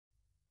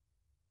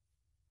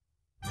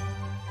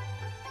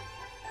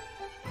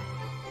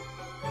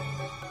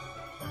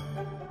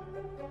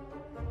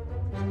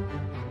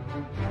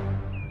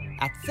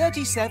At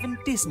 37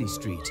 Disney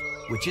Street,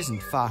 which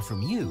isn't far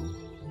from you,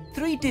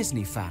 3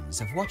 Disney fans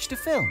have watched a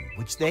film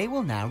which they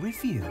will now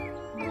review.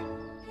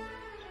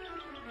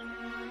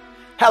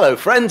 Hello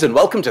friends and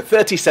welcome to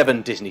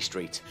 37 Disney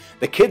Street.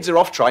 The kids are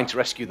off trying to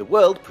rescue the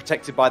world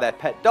protected by their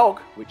pet dog,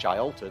 which I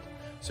altered.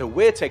 So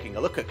we're taking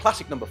a look at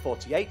classic number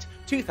 48,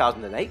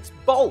 2008's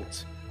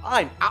Bolt.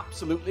 I'm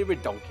absolutely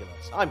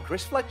redonkulous. I'm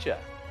Chris Fletcher.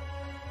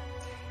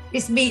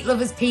 This meat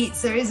lover's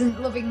pizza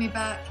isn't loving me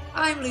back.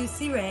 I'm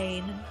Lucy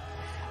Rain.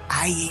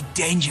 I eat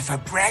danger for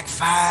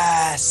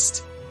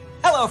breakfast.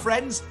 Hello,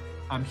 friends.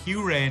 I'm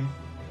Hugh Rain.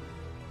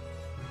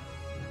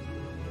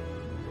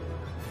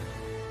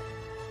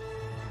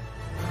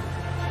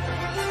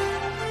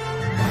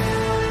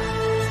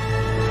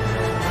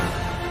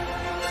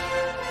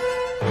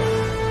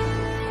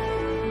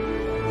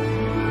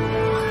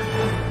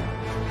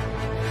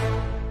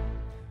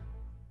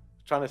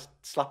 Trying to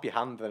slap your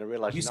hand, then I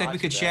realised you said we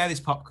could share this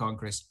popcorn,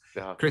 Chris.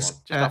 Oh, Chris,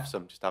 just have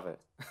some. Just have it.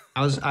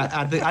 I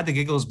had the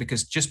giggles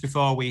because just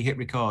before we hit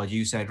record,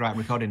 you said, "Right, I'm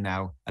recording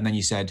now," and then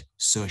you said,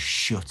 "So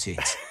shut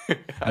it."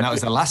 And that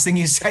was the last thing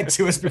you said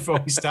to us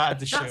before we started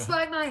the show. That's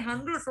why my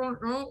hand was on,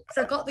 because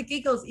I got the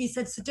giggles. You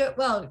said, "So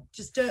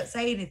just don't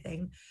say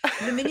anything."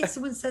 And the minute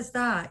someone says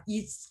that,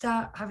 you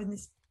start having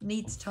this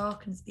need to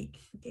talk and speak.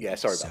 Yeah,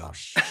 sorry about that.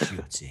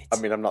 Shut it.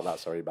 I mean, I'm not that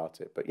sorry about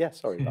it, but yeah,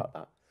 sorry about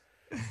that.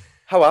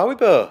 How are we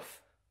both?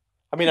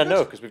 I mean, I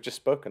know because we've just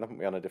spoken, haven't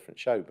we, on a different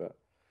show, but,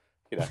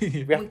 you know.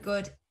 We're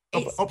good.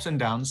 Ups and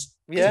downs.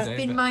 Yeah. It's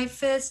been my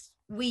first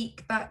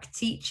week back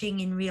teaching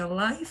in real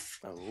life.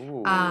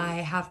 Oh. I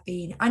have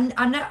been, and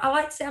I know, I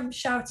like to say I'm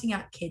shouting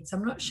at kids.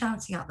 I'm not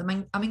shouting at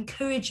them. I'm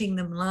encouraging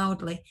them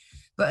loudly.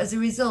 But as a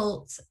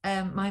result,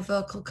 my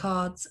vocal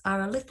cords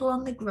are a little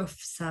on the gruff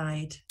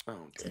side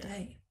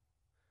today.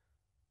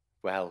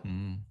 Well,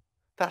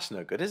 that's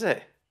no good, is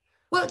it?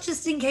 Well,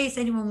 just in case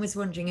anyone was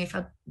wondering if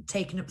I'd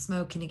taken up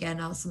smoking again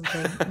or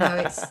something.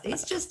 No,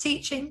 it's just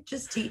teaching,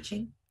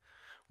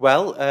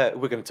 Well,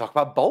 we're going to talk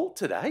about Bolt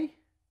today.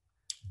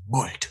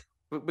 Bolt.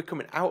 We're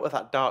coming out of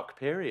that dark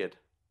period.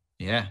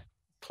 Yeah.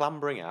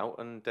 Clambering out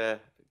and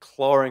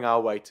clawing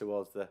our way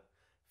towards the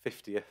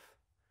 50th.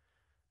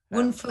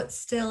 One foot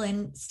still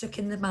stuck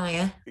in the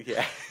mire.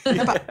 Yeah.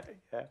 Yeah.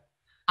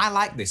 I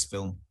like this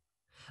film.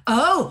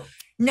 Oh,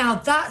 now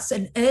that's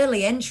an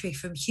early entry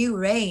from Hugh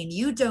Rain.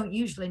 You don't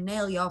usually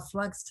nail your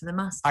flags to the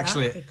mast.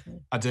 Actually,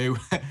 I do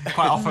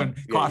quite often.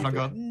 I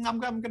go, I'm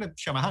going to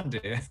show my hand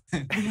here.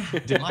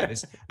 Didn't like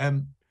this.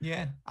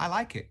 Yeah, I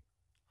like it.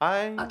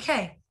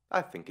 Okay.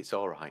 I think it's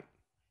all right.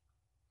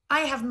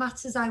 I have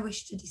matters I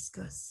wish to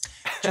discuss.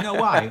 Do you know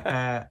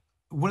why?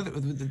 One of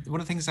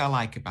the things I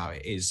like about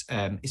it is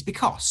it's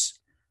because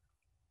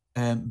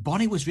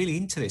Bonnie was really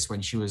into this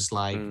when she was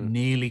like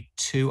nearly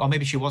 2, or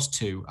maybe she was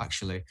 2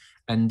 actually.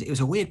 And it was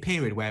a weird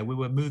period where we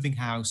were moving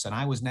house and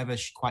I was never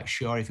quite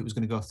sure if it was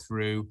going to go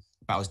through,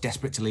 but I was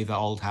desperate to leave that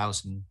old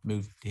house and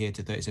move here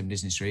to 37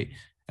 Disney Street.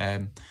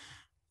 And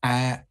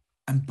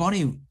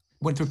Bonnie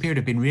went through a period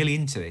of being really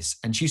into this,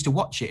 and she used to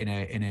watch it in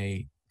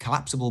a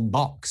collapsible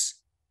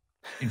box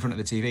in front of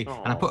the TV.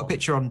 Aww. And I put a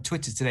picture on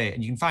Twitter today,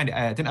 and you can find it.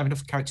 I didn't have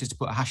enough characters to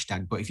put a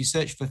hashtag, but if you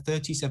search for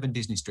 37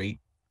 Disney Street,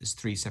 there's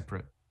 3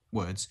 separate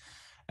words,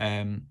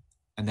 and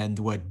then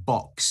the word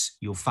box,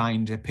 you'll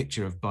find a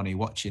picture of Bonnie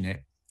watching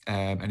it,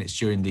 and it's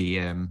during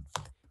the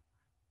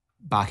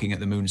Barking at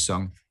the Moon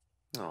song.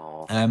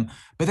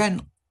 But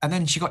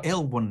then she got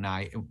ill one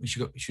night.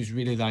 She was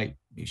really like,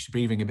 she was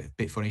breathing a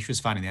bit funny. She was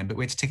fine in the end, but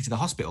we had to take her to the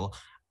hospital.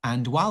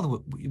 And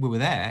while we were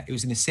there, it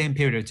was in the same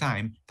period of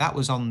time that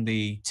was on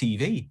the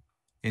TV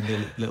in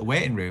the little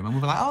waiting room, and we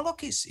were like, "Oh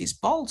look, it's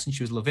Bolt," and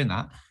she was loving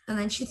that. And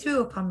then she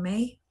threw up on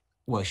me.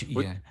 Well,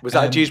 yeah. Was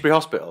that at Dewsbury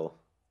Hospital?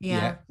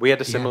 Yeah. We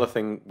had a similar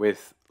thing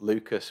with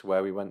Lucas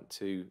where we went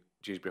to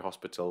Dewsbury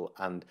Hospital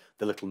and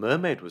The Little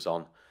Mermaid was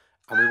on,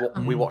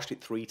 and we watched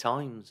it 3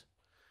 times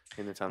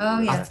in the time. Oh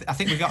yeah. I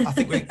think we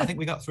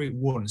got through it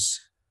once.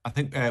 I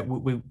think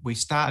we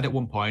started at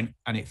one point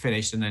and it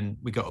finished, and then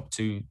we got up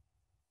to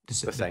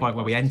the point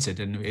where we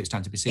entered and it was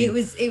time to be seen. It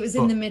was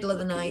in the middle of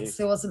the night, so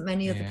there wasn't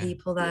many other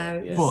people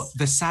there. Yeah. But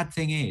the sad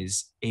thing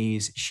is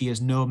she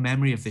has no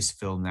memory of this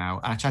film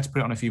now. I tried to put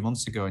it on a few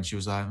months ago, and she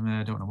was like,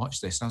 "I don't want to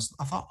watch this." And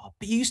I thought, "Oh,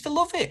 but you used to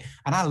love it,"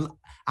 and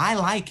I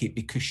like it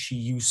because she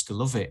used to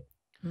love it.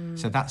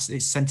 So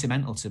it's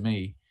sentimental to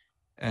me.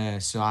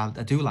 So I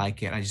do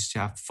like it. I just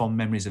have fond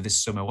memories of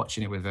this summer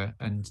watching it with her,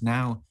 and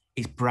now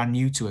it's brand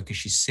new to her because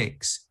she's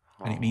 6.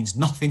 And it means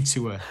nothing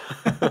to her.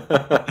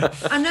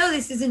 I know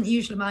this isn't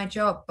usually my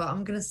job, but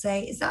I'm going to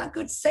say, is that a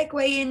good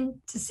segue in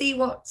to see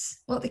what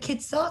the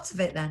kids thought of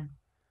it then?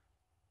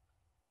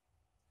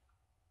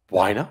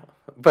 Why not?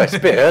 But it's a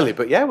bit early,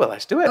 but yeah, well,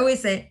 let's do it. Oh,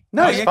 is it?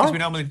 No, it's fine. We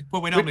normally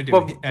do.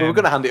 We're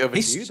going to hand it over to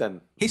you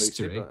then.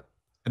 History. Lucy, but...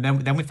 And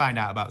then we find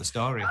out about the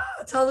story.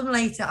 I'll tell them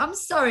later. I'm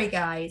sorry,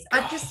 guys.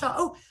 I just thought,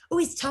 oh,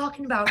 he's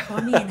talking about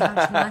Bonnie and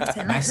how she likes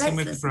it. Messing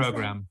with the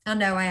programme. I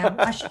know I am.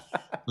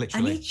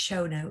 Literally. I need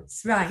show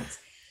notes. Right.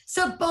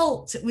 So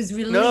Bolt was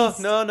released.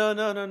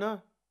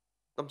 No.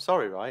 I'm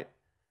sorry, right?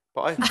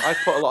 But I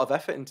put a lot of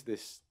effort into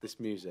this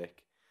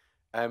music.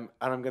 And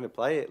I'm going to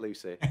play it,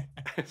 Lucy.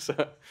 So,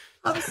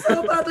 I'm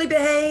so badly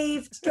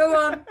behaved. Go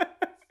on.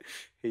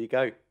 here you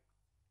go.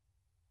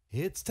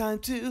 It's time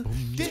to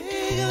dig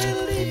a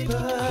little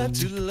deeper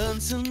to learn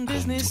some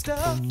Disney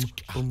stuff.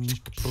 Dig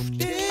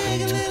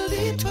a little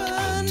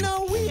deeper,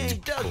 no, we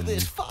ain't dug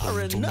this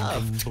far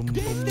enough.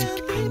 Dig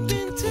down deep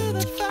into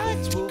the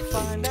facts, we'll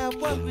find out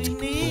what we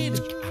need.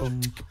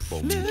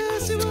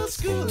 Lucy will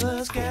school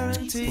us,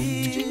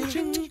 guaranteed.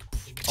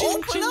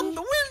 Open up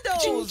the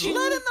windows,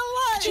 let in the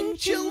light,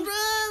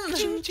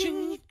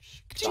 children.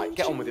 Right,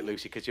 get on with it,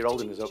 Lucy, because you're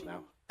holding us up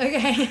now.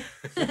 Okay.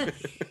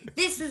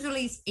 This was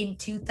released in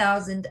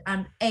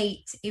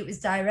 2008. It was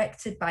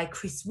directed by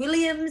Chris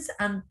Williams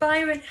and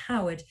Byron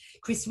Howard.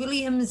 Chris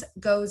Williams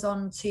goes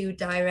on to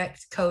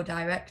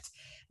co-direct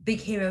Big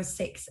Hero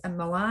 6 and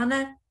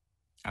Moana.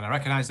 And I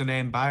recognise the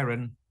name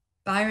Byron.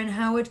 Byron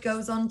Howard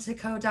goes on to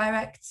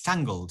co-direct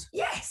Tangled.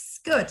 Yes,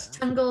 good.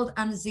 Tangled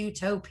and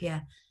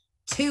Zootopia.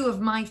 Two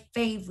of my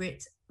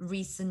favourite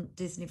recent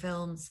Disney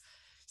films.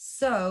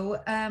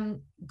 So,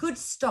 good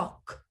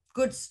stock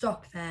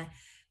there.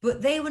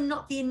 But they were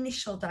not the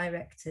initial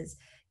directors.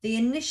 The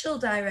initial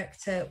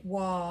director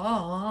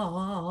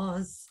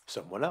was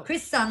someone else.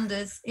 Chris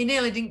Sanders. He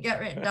nearly didn't get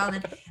written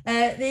down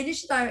then. The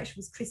initial director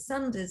was Chris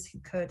Sanders, who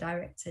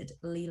co-directed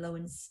Lilo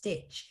and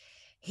Stitch.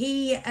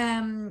 He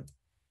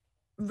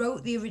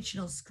wrote the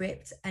original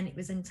script, and it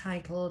was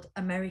entitled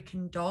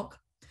American Dog.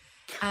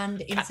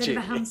 And instead of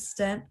a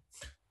hamster,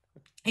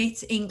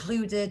 it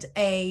included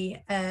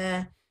a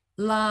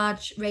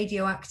large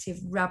radioactive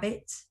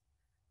rabbit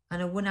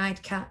and a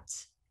one-eyed cat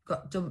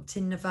got dumped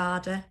in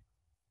Nevada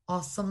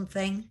or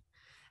something.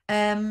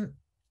 And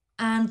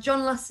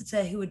John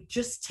Lasseter, who had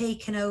just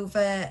taken over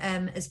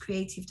as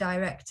creative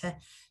director,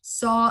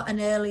 saw an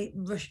early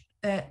rush,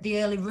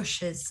 the early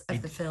rushes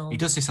of the film. He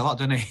does this a lot,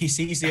 doesn't he? He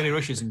sees the early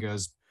rushes and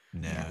goes,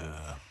 no.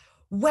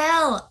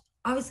 Well,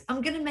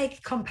 I'm going to make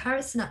a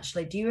comparison,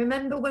 actually. Do you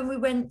remember when we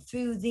went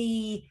through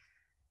the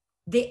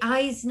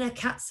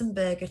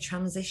Eisner-Katzenberger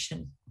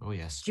transition? Oh,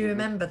 yes. Do you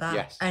remember that?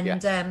 Yes.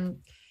 And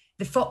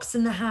The Fox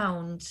and the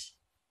Hound,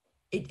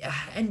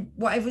 and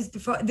whatever was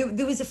before,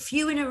 there was a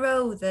few in a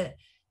row that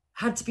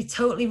had to be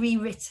totally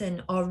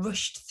rewritten or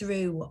rushed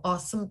through or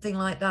something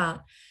like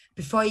that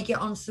before you get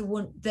onto the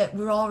one that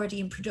were already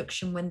in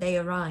production when they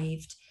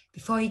arrived,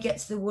 before you get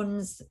to the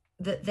ones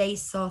that they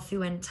saw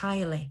through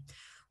entirely.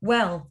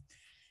 Well,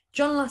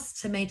 John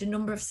Lasseter made a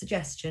number of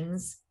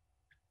suggestions.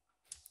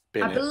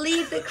 I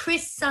believe that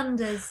Chris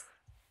Sanders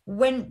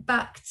went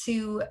back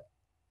to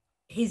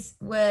his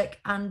work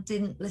and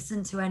didn't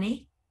listen to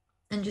any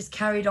and just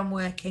carried on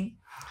working.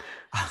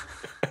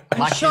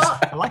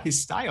 I like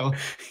his style.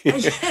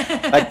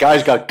 That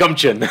guy's got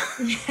gumption.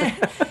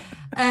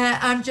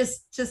 And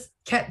just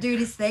kept doing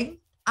his thing,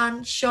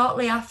 and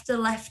shortly after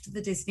left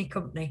the Disney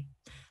company.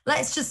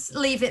 Let's just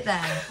leave it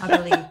there, I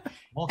believe.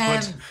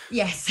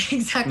 Yes,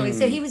 exactly.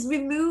 So he was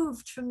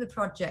removed from the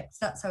project.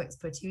 That's how it's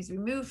put. He was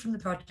removed from the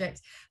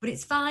project, but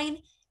it's fine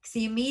because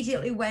he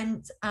immediately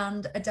went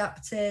and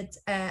adapted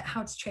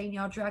How to Train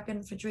Your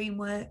Dragon for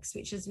DreamWorks,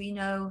 which, as we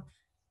know,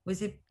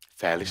 was a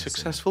fairly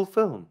successful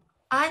film.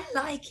 I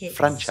like it.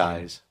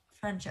 Franchise.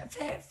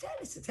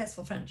 Fairly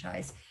successful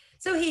franchise.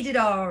 So he did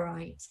all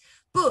right.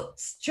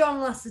 But John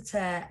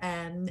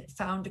Lasseter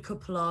found a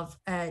couple of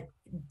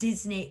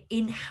Disney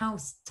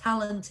in-house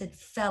talented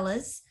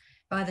fellas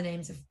by the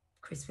names of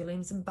Chris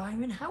Williams and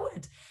Byron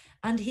Howard.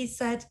 And he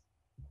said,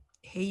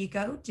 here you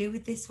go, do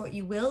with this what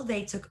you will.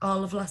 They took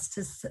all of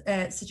Lasseter's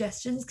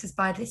suggestions, because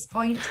by this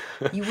point,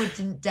 you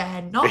wouldn't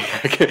dare not.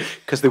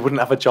 Because they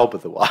wouldn't have a job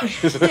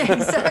otherwise.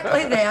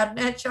 Exactly, they had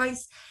no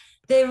choice.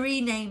 They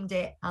renamed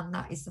it, and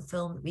that is the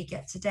film that we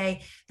get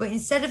today. But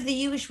instead of the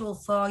usual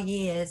 4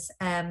 years,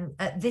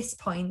 at this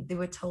point, they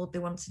were told they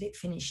wanted it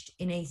finished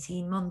in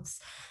 18 months.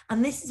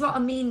 And this is what I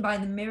mean by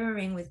the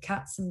mirroring with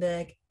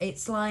Katzenberg.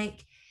 It's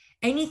like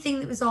anything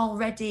that was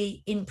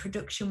already in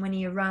production when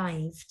he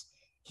arrived,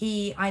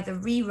 he either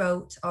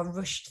rewrote or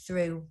rushed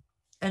through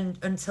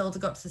until they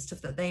got to the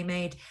stuff that they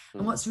made.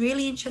 And what's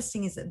really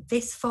interesting is that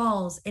this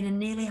falls in a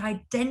nearly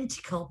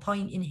identical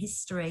point in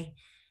history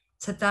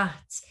to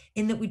that,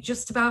 in that we're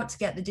just about to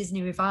get the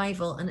Disney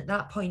revival, and at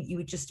that point you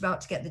were just about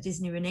to get the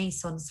Disney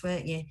Renaissance,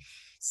 weren't you?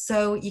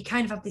 So you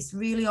kind of have this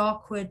really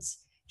awkward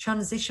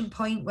transition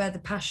point where the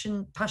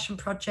passion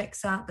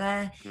projects out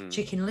there.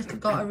 Chicken Little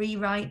got a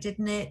rewrite,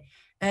 didn't it?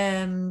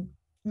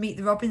 Meet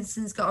the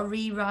Robinsons got a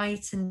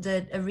rewrite and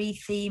a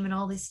re-theme and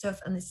all this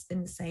stuff, and this has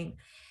been the same.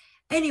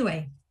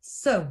 Anyway,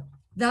 so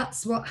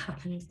that's what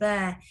happened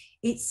there.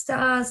 It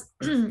stars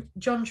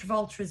John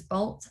Travolta as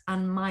Bolt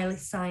and Miley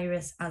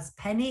Cyrus as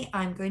Penny.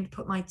 I'm going to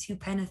put my 2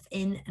 penneth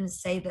in and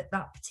say that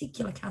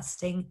particular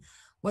casting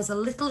was a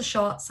little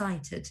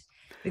short-sighted,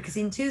 because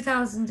in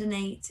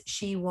 2008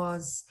 she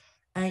was,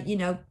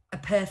 a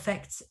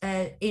perfect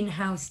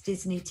in-house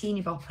Disney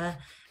teeny bopper.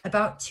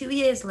 About 2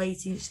 years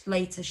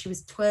later, she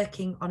was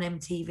twerking on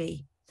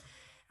MTV,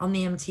 on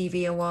the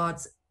MTV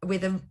Awards.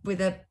 with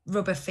a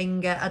rubber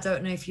finger. I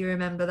don't know if you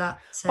remember that.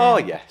 Oh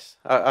yes,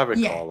 I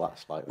recall that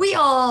slightly. We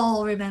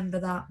all remember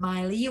that,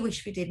 Miley. You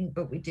wish we didn't,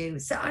 but we do.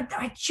 So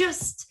I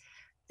just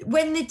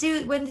when they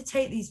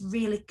take these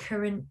really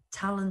current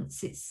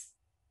talents, it's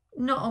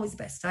not always the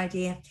best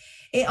idea.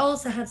 It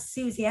also had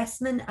Susie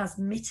Essman as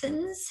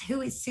Mittens.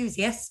 Who is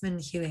Susie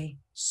Essman, Huey?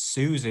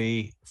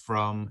 Susie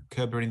from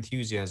Curb Your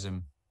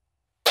Enthusiasm.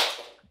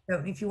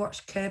 Don't know if you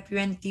watched Curb Your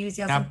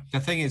Enthusiasm. Now, the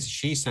thing is,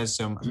 she says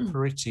some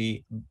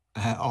pretty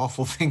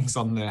awful things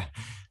on there.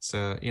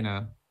 So, you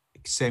know,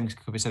 same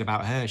could be said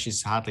about her.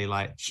 She's hardly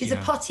like... She's a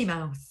potty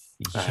mouth.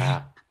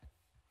 Yeah.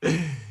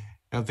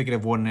 I'm thinking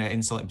of one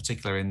insult in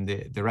particular in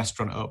the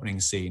restaurant opening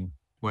scene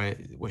where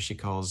she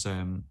calls...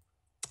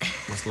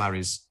 what's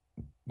Larry's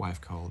wife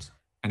called?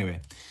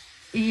 Anyway.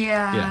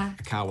 Yeah.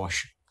 A car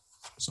wash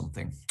or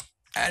something.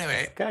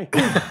 Anyway. Okay.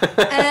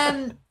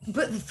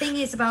 But the thing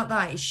is about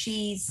that is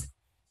she's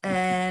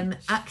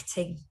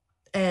acting,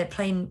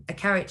 playing a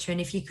character, and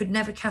if you could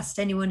never cast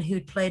anyone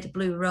who'd played a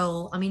blue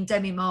role, I mean,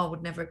 Demi Moore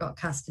would never have got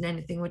cast in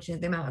anything, which is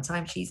the amount of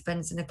time she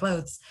spends in her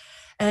clothes.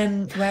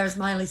 Whereas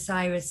Miley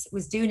Cyrus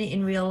was doing it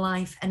in real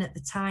life, and at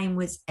the time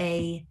was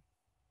a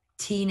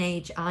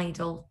teenage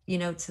idol, you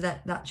know, to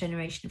that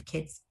generation of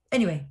kids.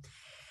 Anyway,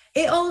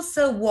 it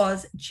also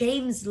was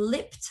James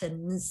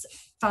Lipton's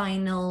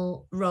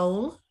final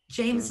role.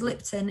 James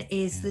Lipton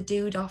is the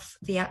dude off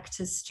the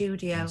Actors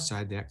Studio.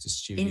 Inside the Actors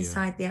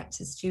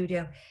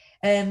Studio.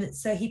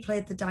 So he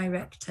played the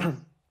director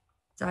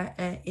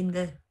in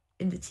the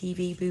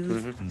TV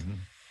booth.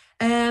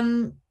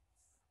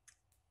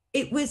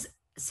 It was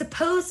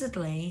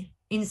supposedly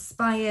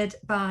inspired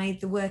by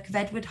the work of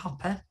Edward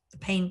Hopper, the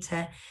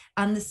painter,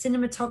 and the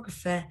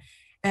cinematographer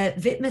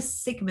Vitmus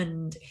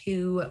Sigmund,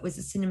 who was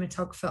a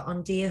cinematographer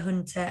on Deer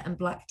Hunter and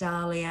Black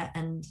Dahlia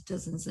and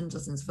dozens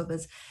of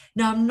others.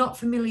 Now, I'm not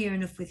familiar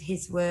enough with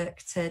his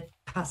work to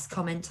pass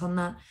comment on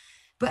that,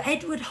 but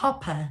Edward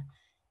Hopper,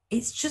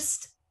 it's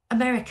just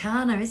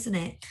Americana, isn't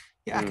it?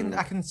 Yeah,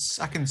 I can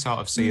sort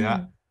of see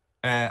that.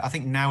 I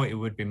think now it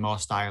would be more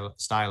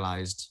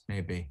stylized,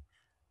 maybe.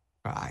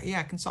 But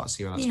I can sort of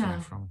see where that's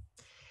coming from.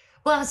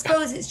 Well, I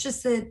suppose it's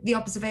just the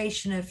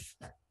observation of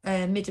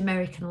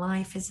mid-American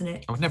life, isn't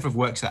it? I would never have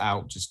worked that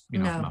out, just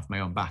off my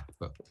own back.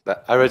 But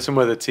I read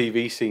somewhere the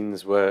TV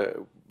scenes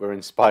were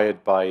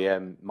inspired by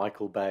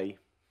Michael Bay.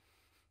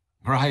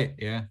 Right.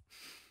 Yeah.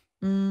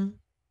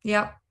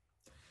 Yeah.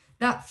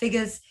 That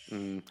figures.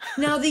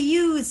 Now, they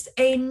used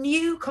a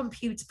new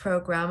computer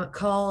program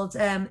called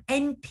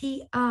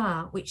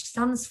NPR, which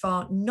stands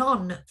for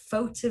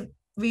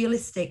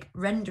Non-Photorealistic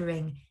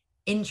Rendering.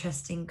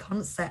 Interesting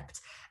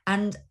concept.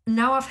 And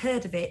now I've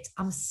heard of it,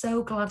 I'm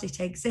so glad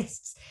it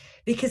exists,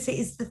 because it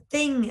is the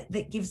thing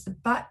that gives the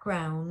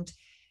background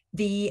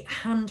the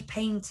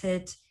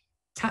hand-painted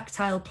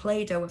tactile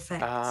Play-Doh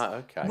effect,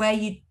 where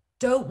you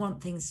don't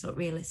want things to look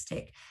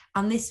realistic.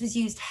 And this was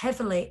used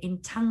heavily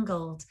in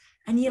Tangled.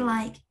 And you're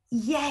like,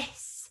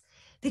 yes,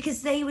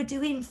 because they were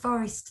doing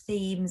forest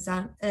themes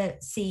and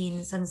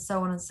scenes and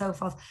so on and so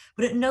forth.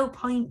 But at no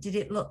point did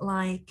it look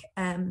like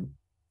The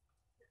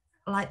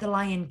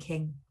Lion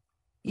King.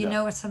 You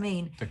know what I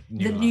mean?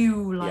 The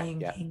new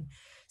Lion King.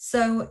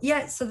 So,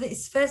 it's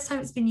the first time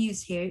it's been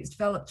used here. It was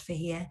developed for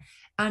here.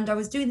 And I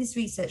was doing this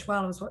research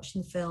while I was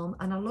watching the film,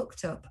 and I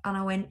looked up and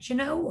I went, do you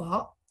know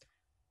what?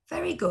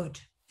 Very good.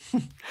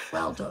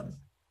 Well done.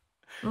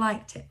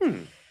 Liked it.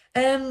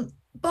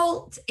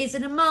 Bolt is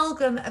an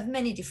amalgam of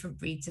many different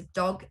breeds of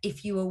dog,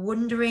 if you were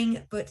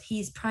wondering, but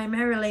he's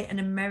primarily an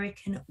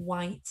American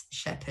white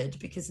shepherd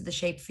because of the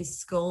shape of his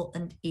skull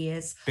and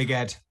ears. Big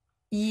head.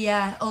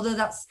 Yeah, although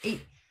that's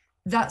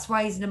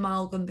why he's an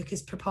amalgam,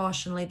 because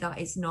proportionally that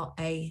is not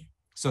a...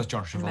 So is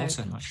John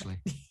Travolta, actually.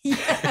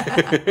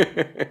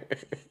 Yeah.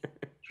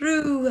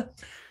 True.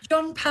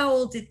 John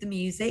Powell did the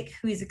music,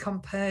 who is a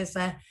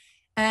composer,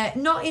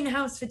 not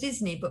in-house for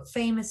Disney, but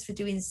famous for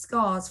doing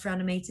scores for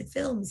animated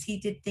films. He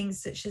did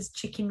things such as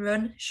Chicken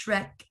Run,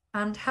 Shrek,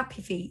 and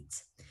Happy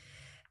Feet.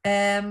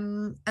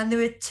 And there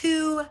were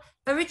 2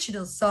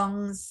 original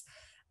songs,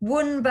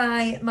 one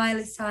by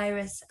Miley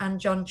Cyrus and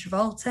John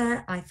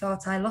Travolta, I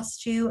Thought I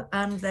Lost You,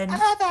 and then I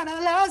Thought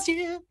I Lost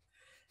You,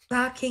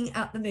 Barking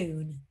at the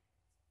Moon.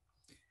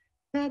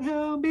 That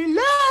home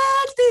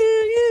belongs to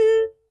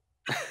you.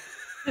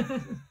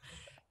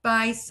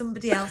 By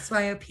somebody else who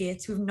I appear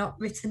to have not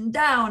written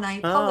down. I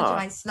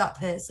apologise to that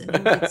person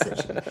who did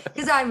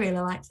because I really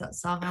liked that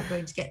song. I'm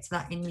going to get to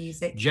that in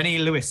music. Jenny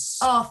Lewis.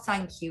 Oh,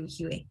 thank you,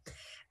 Huey.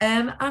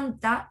 And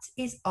that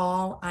is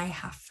all I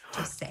have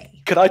to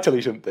say. Can I tell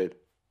you something?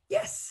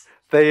 Yes.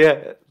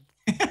 They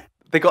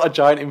got a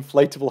giant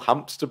inflatable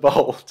hamster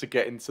ball to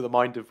get into the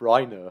mind of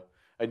Rhino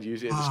and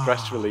use it as a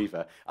stress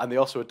reliever. And they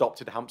also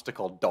adopted a hamster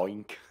called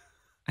Doink.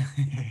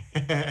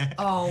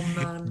 Oh,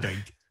 man.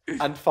 Doink.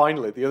 And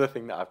finally, the other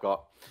thing that I've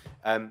got,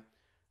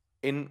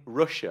 in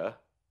Russia,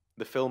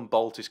 the film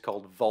Bolt is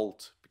called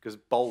Volt because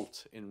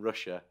Bolt in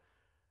Russia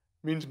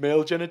means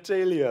male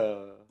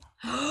genitalia.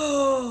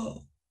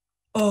 Oh.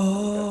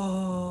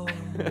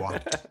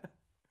 What?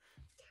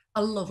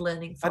 I love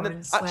learning And foreign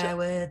then, swear actually,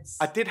 words.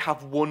 I did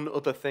have one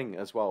other thing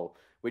as well,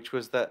 which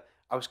was that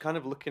I was kind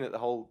of looking at the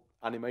whole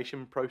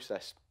animation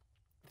process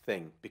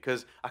thing,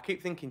 because I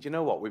keep thinking, do you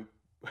know what?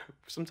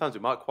 Sometimes we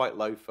might quite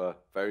low for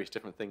various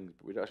different things,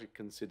 but we'd actually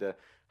consider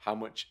how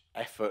much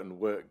effort and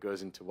work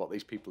goes into what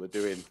these people are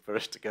doing for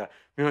us to go,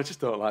 I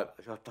just don't like,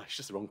 that's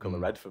just the wrong colour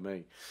red for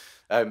me.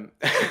 And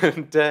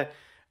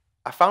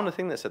I found a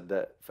thing that said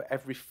that for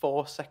every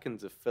 4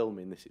 seconds of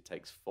filming this, it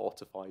takes 4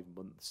 to 5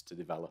 months to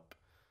develop.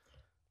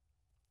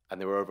 And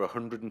there were over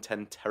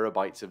 110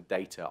 terabytes of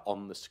data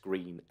on the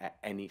screen at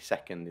any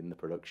second in the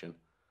production.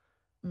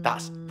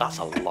 That's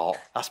a lot.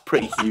 That's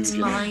pretty huge.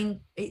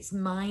 It's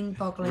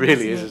mind-boggling.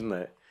 Really isn't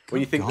it?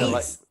 When you think that, God.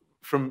 like,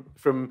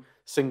 from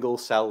single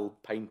cell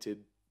painted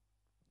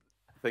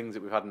things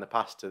that we've had in the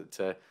past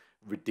to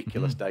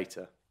ridiculous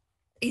data.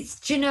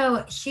 Do you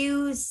know,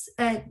 Hughes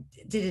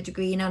did a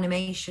degree in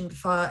animation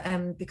before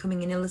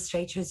becoming an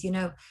illustrator, as you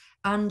know,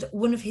 and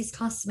one of his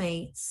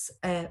classmates,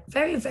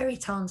 very, very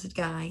talented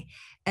guy,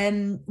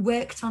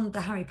 worked on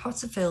the Harry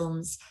Potter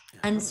films,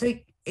 and so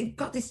he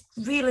got this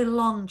really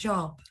long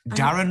job.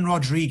 Darren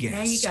Rodriguez.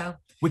 There you go.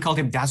 We called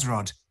him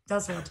Dazrod.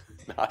 Dazrod.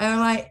 And I'm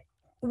like,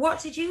 what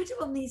did you do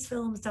on these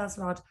films,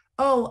 Dazrod?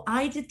 Oh,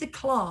 I did the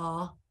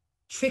claw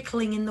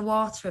trickling in the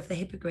water of the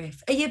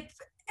hippogriff.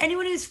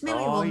 Anyone who's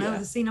familiar will know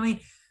the scene. I mean,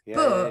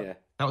 That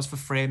was for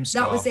Framestore.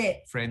 That was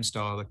it.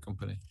 Framestore, the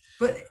company.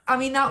 But I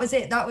mean, that was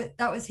it.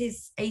 That was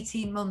his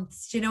 18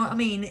 months. Do you know what I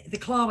mean? The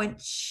claw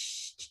went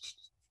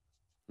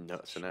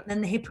nuts, isn't it? And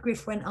then the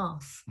hippogriff went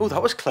off. Oh,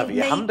 that was clever.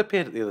 Your hand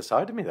appeared at the other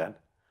side of me then.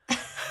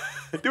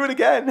 Do it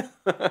again.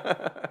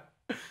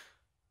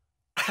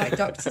 Like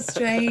Doctor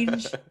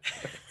Strange.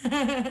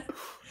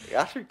 It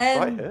actually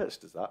quite hurts,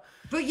 does that?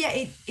 But yeah,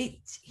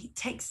 it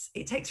takes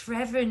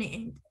forever,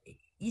 and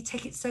you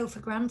take it so for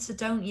granted,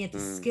 don't you? The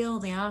skill,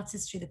 the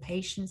artistry, the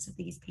patience of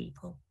these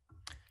people.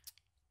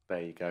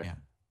 There you go. Yeah.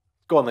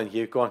 Go on then,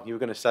 Hugh. Go on. You were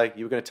going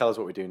to tell us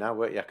what we do now,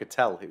 weren't you? I could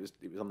tell. It was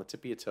on the tip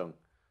of your tongue.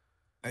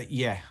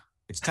 Yeah,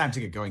 it's time to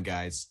get going,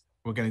 guys.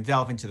 We're going to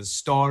delve into the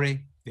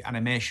story, the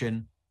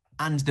animation,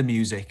 and the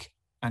music,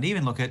 and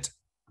even look at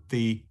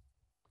the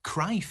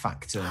cry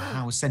factor.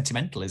 How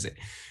sentimental is it?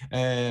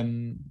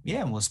 And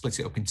we'll split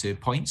it up into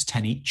points,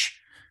 10 each,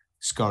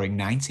 scoring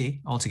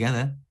 90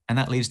 altogether, and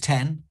that leaves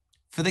 10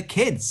 for the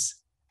kids.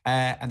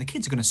 And the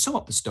kids are going to sum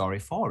up the story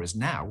for us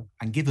now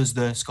and give us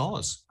the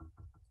scores.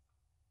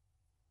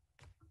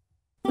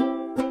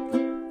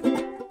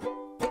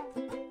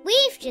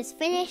 We've just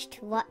finished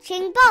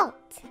watching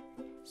Bolt.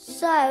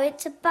 So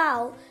it's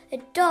about a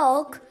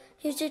dog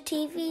who's a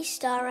TV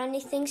star and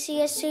he thinks he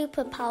has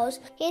superpowers.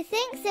 He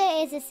thinks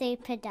it is a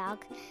super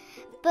dog,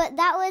 but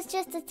that was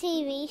just a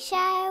TV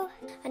show.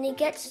 And he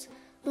gets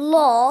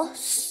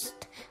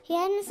lost. He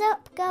ends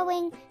up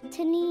going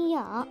to New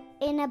York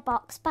in a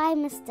box by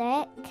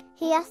mistake.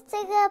 He has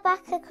to go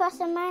back across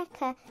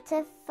America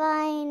to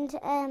find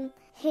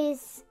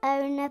his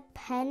owner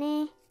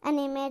Penny, and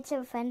he made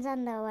some friends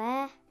on the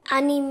way.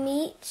 And he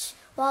meets,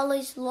 while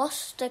he's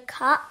lost, a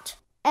cat.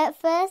 At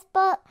first,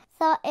 Bolt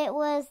thought it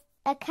was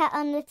a cat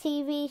on the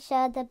TV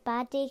show, the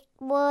baddie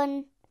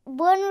one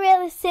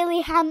really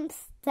silly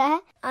hamster.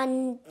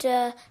 And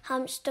a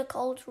hamster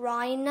called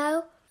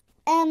Rhino.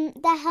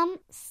 The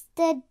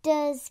hamster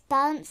does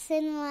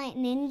bouncing like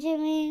ninja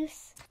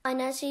moves.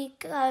 And as he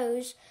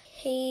goes,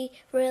 he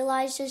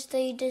realises that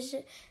he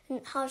doesn't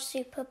have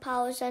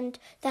superpowers, and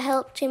they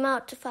helped him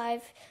out to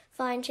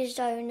find his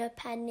owner,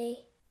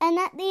 Penny. And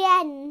at the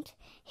end,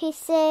 he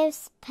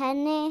saves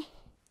Penny.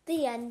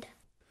 The end.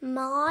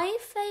 My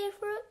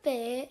favourite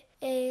bit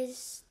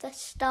is the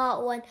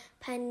start when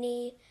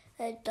Penny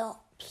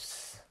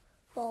adopts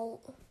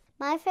Bolt.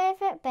 My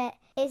favourite bit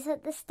is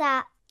at the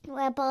start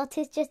where Bolt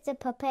is just a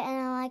puppet,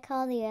 and I like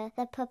all the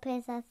other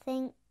puppies, I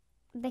think,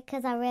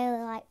 because I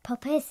really like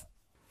puppies.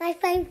 My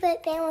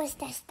favourite bit was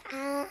the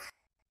start.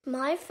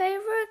 My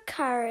favourite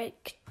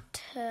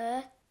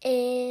character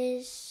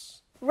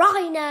is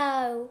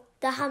Rhino,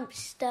 the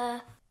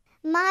hamster.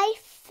 My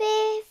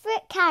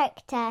favourite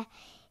character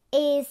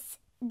is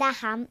the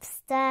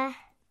hamster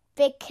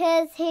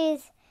because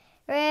he's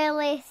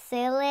really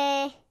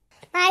silly.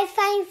 My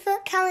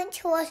favourite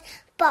character was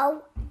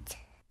Bolt.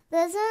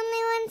 There's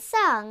only one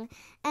song,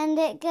 and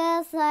it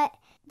goes like,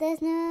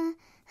 there's no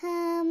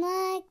home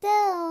like the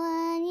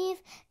one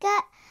you've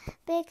got,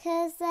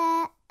 because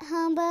that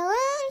home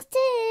belongs to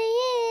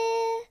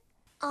you.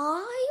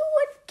 I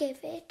would give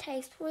it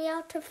a 3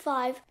 out of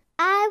 5.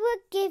 I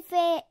would give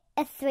it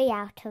a 3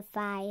 out of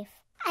 5.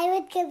 I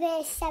would give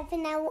it a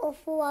 7 out of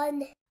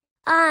 1.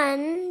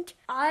 And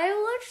I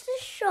watched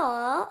the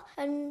show,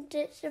 and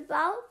it's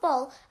about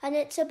Bolt, and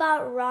it's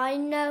about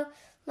Rhino,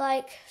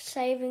 like,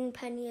 saving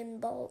Penny and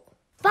Bolt.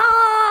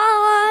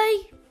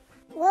 Bye!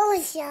 What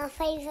was your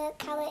favourite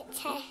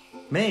character?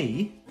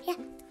 Me? Yeah.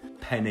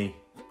 Penny,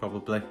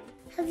 probably.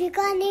 Have you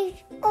got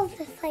any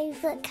other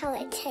favourite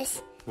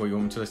characters? What, you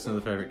want me to listen to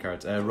the favourite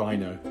character?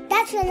 Rhino.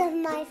 That's one of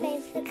my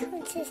favourite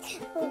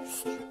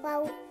characters.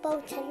 Well,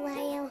 Bolt and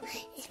Rhino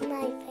is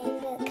my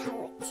favourite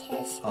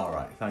characters. All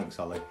right, thanks,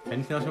 Ollie.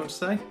 Anything else you want to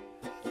say?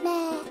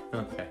 Nah.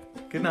 Okay.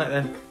 Good night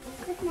then.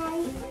 Good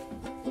night.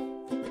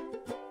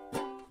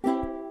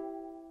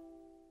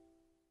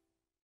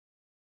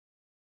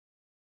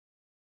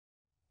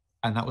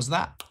 And that was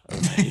that.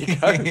 There you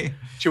go.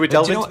 Should we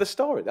delve into the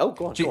story? Oh,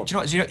 go on. Do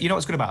you know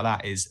what's good about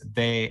that is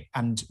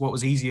and what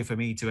was easier for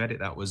me to edit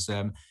that was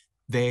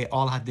they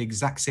all had the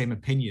exact same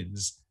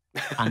opinions,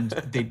 and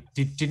they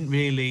didn't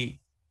really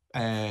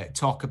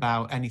talk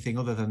about anything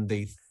other than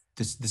the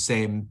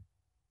same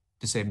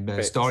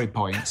story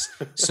points.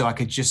 So I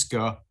could just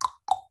go.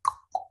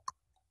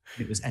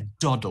 It was a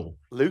doddle.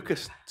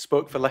 Lucas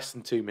spoke for less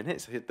than 2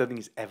 minutes. I don't think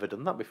he's ever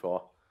done that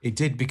before. It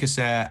did because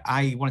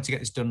I wanted to get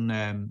this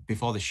done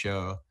before the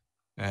show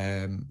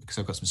because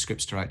I've got some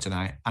scripts to write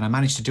tonight, and I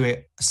managed to do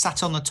it.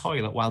 Sat on the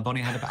toilet while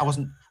Bonnie had a bath. I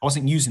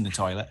wasn't using the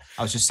toilet.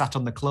 I was just sat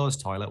on the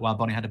closed toilet while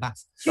Bonnie had a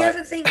bath. Do you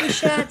ever think we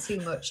share too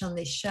much on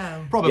this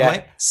show? Probably.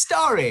 Yeah.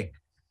 Story.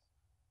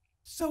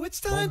 So it's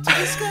time to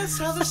discuss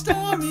how the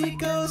story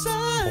goes.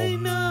 I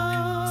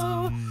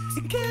know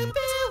it can't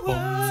be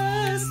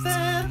worse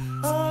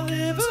than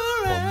Oliver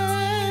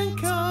and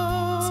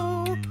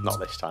Co. Not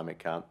this time, it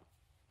can't.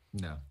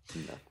 No.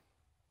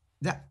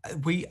 No.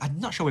 I'm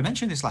not sure we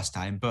mentioned this last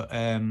time, but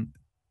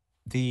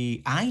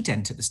the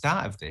ident at the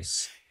start of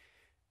this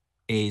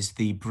is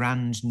the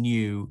brand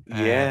new.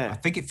 I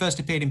think it first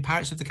appeared in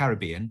Pirates of the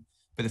Caribbean,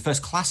 but the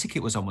first classic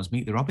it was on was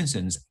Meet the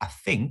Robinsons, I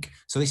think.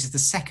 So this is the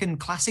second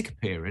classic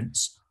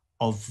appearance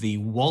of the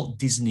Walt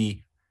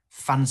Disney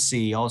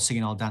fancy, all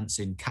singing, all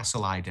dancing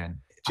castle ident.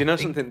 Do you know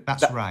something?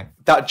 That's right.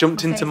 That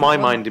jumped into my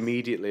mind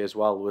immediately as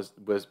well. Was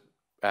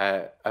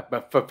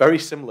very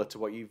similar to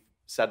what you've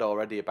said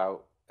already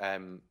about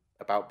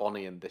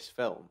Bonnie and this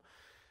film.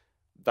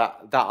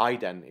 That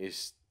ident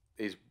is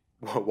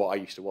what I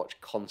used to watch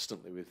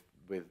constantly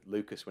with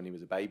Lucas when he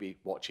was a baby,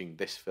 watching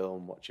this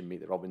film, watching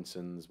Meet the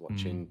Robinsons,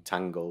 watching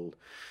Tangled.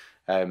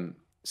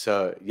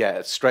 So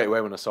yeah, straight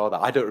away when I saw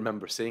that, I don't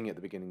remember seeing it at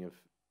the beginning of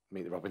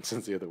Meet the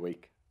Robinsons the other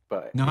week,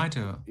 but no, I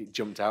don't. It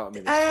jumped out at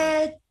me.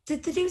 This time.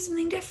 Did they do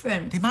something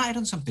different? They might have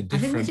done something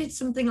different. I think they did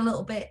something a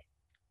little bit.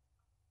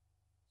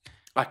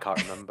 I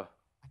can't remember.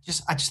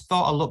 I just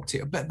thought I looked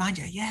it up, but mind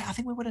you, yeah, I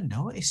think we would have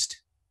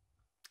noticed.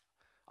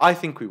 I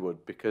think we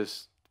would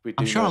because we.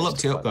 I'm sure I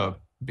looked it up though.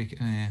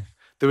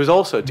 There was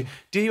also. Do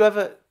you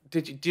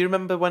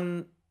remember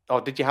when? Or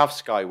did you have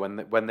Sky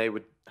when they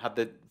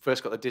had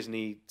first got the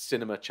Disney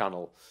Cinema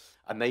channel,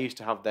 and they used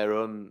to have their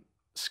own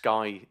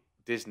Sky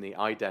Disney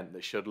ident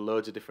that showed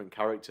loads of different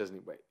characters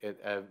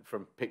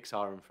from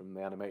Pixar and from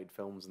the animated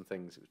films and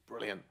things. It was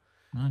brilliant.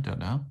 I don't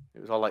know.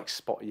 It was all like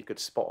you could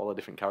spot all the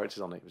different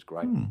characters on it. It was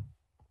great.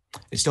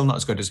 It's still not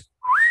as good as.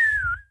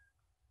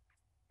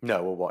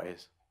 No, well, what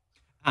is?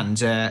 And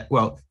they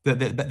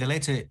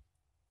later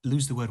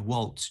lose the word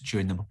Walt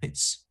during the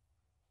Muppets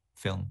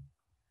film.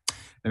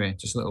 Anyway,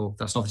 just a little.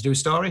 That's nothing to do with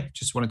story.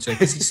 Just wanted to.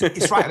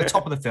 It's right at the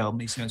top of the film.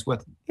 It's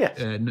worth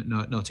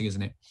noting,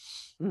 isn't it?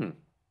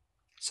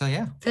 So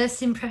yeah.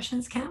 First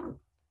impressions count.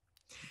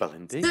 Well,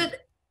 indeed. So,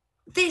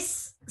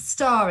 this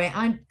story,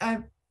 I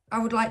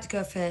would like to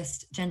go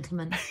first,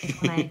 gentlemen,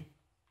 if I may.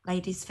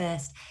 Ladies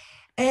first.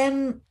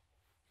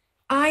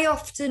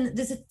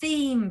 There's a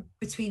theme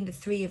between the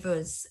three of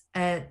us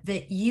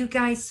that you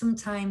guys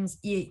sometimes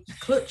you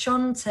clutch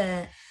on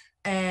to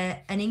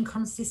an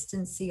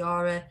inconsistency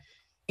or a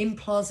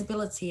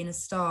implausibility in a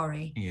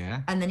story,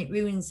 and then it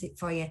ruins it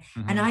for you.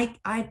 And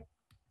I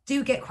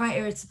do get quite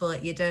irritable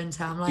at you, don't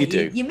I? I'm like,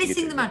 you're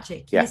missing the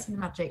magic. You're missing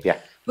the magic. Yeah.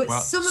 But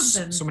some of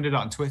them. Someone did that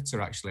on Twitter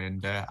actually,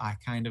 and I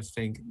kind of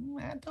think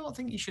I don't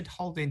think you should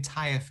hold the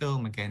entire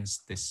film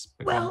against this.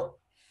 Well,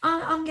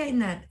 I'm getting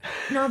there.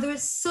 Now there are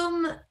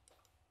some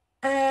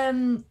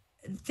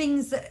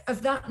things that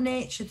of that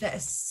nature that are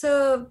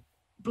so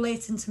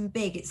blatant and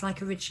big, it's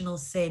like original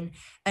sin.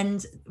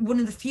 And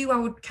one of the few I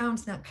would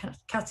count in that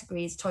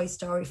category is Toy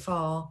Story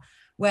 4,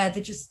 where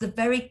the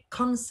very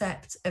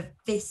concept of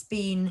this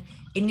being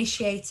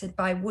initiated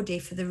by Woody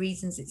for the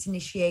reasons it's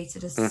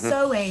initiated is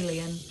so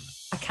alien,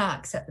 I can't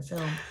accept the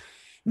film.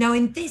 Now,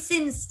 in this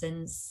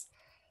instance,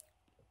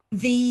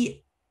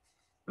 the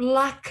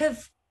lack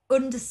of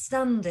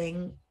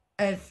understanding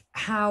of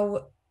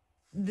how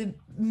the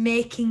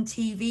making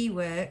TV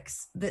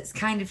works that's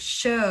kind of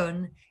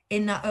shown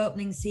in that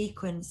opening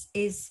sequence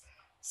is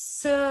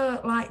so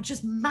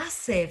just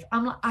massive.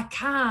 I'm like, I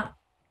can't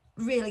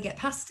really get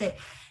past it.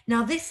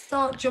 Now this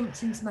thought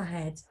jumped into my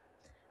head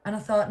and I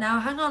thought, now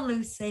hang on,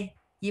 Lucy,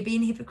 you're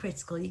being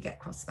hypocritical, you get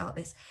cross about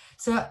this.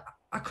 So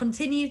I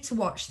continued to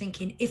watch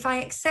thinking, if I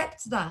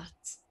accept that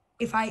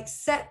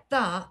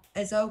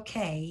as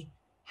okay,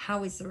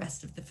 how is the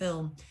rest of the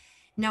film?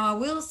 Now, I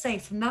will say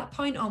from that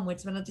point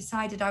onwards, when I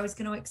decided I was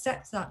going to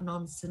accept that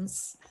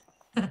nonsense,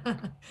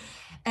 I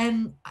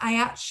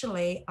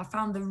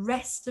found the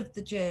rest of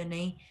the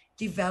journey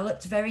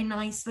developed very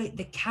nicely.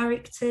 The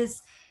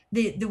characters,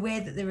 the way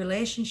that the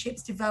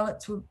relationships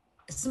developed were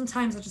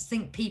sometimes I just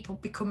think people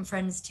become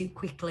friends too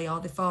quickly, or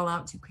they fall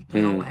out too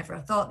quickly, or whatever.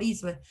 I thought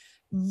these were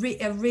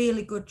a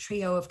really good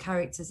trio of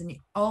characters, and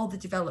all the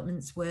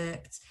developments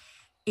worked.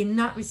 In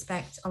that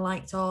respect, I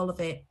liked all of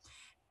it.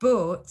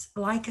 But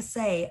like I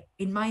say,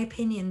 in my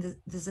opinion,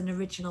 there's an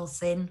original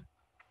sin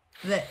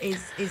that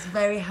is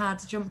very hard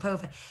to jump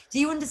over. Do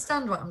you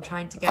understand what I'm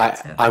trying to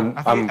get to? I'm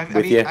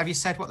with you. Have you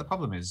said what the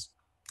problem is?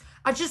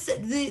 I just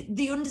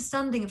the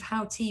understanding of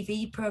how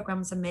TV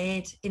programs are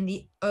made in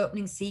the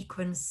opening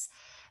sequence,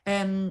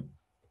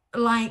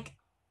 like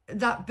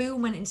that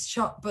boom went into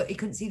shot, but he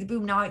couldn't see the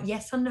boom. Now,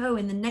 yes or no,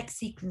 in the next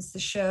sequence, they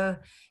show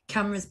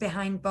cameras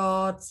behind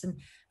boards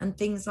and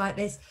things like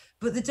this,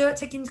 but they don't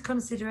take into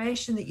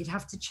consideration that you'd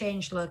have to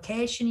change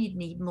location, you'd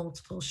need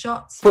multiple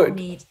shots, you'd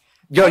need...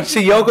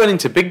 See, you're going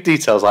into big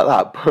details like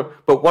that,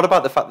 but what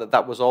about the fact that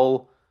that was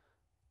all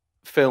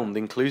filmed,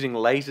 including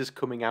lasers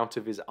coming out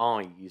of his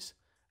eyes,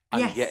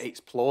 and yet it's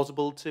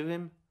plausible to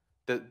him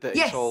that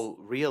it's all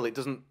real? It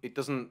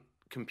doesn't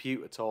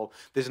compute at all.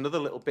 There's another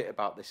little bit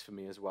about this for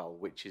me as well,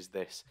 which is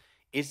this: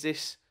 is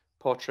this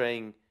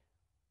portraying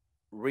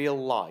real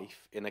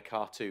life in a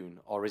cartoon,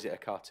 or is it a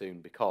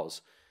cartoon?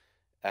 Because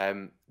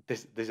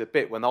there's a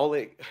bit when all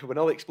the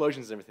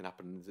explosions and everything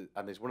happen,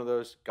 and there's one of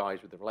those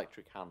guys with the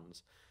electric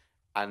hands,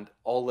 and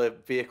all the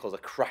vehicles are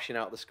crashing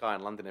out of the sky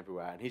and landing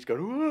everywhere, and he's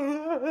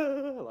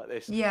going like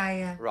this.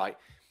 Yeah. Right.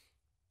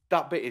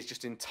 That bit is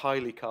just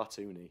entirely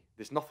cartoony.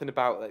 There's nothing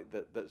about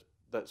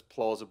that's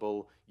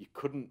plausible. You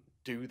couldn't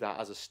do that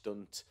as a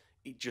stunt.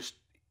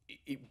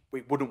 It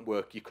wouldn't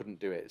work. You couldn't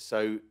do it.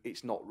 So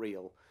it's not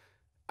real.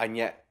 And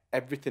yet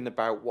everything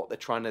about what they're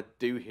trying to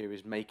do here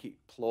is make it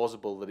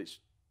plausible that it's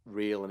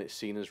real, and it's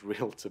seen as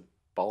real to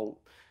bolt.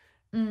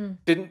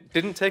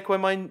 Didn't take away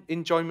my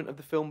enjoyment of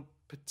the film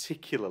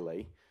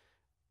particularly,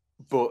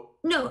 but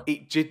no,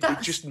 it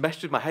just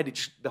messed with my head.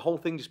 The whole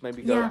thing just made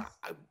me go,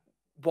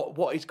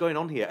 what is going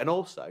on here? And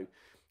also,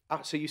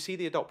 so you see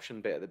the adoption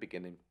bit at the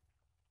beginning,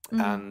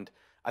 and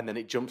then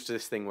it jumps to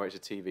this thing where it's a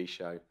TV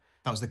show.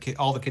 That was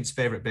all the kids'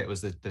 favourite bit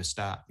was the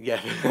start.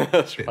 Yeah,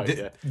 that's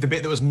right. The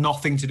bit that was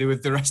nothing to do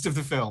with the rest of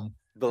the film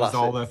was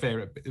all their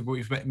favourite bit,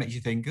 which makes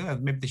you think,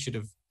 maybe they should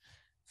have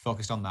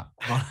focused on that.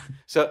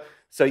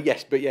 So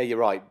yes, but yeah, you're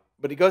right.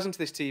 But it goes into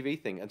this TV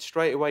thing, and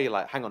straight away you're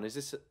like, hang on,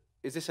 is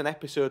this an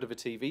episode of a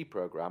TV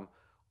program,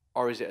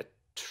 or is it a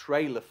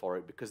trailer for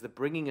it? Because they're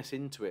bringing us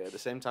into it at the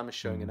same time as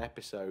showing an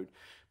episode,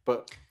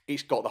 but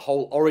it's got the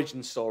whole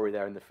origin story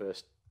there in the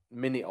first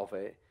minute of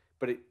it,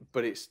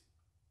 but it's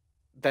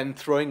then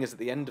throwing us at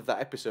the end of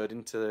that episode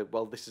into,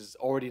 well, this is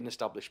already an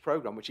established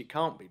program, which it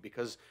can't be,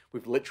 because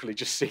we've literally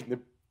just seen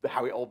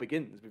how it all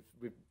begins.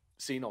 We've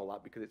seen all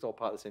that because it's all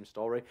part of the same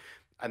story,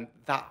 and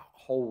that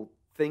whole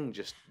thing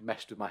just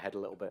messed with my head a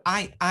little bit.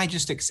 I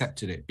just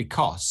accepted it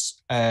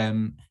because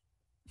I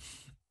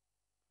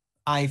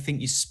think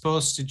you're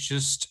supposed to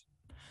just...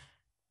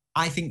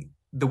 I think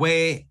the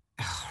way...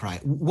 Right,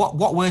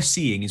 what we're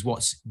seeing is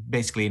what's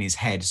basically in his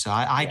head. So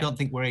I don't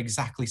think we're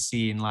exactly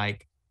seeing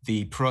like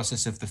the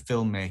process of the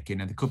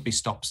filmmaking, and there could be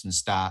stops and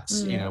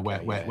starts,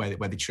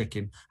 where they trick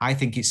him. I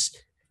think it's...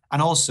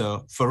 And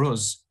also, for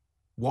us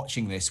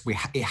watching this,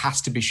 it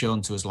has to be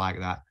shown to us like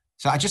that.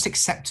 So I just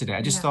accepted it.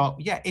 I just thought,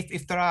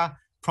 if there are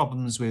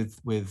problems with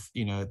like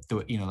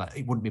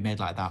it wouldn't be made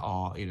like that,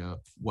 or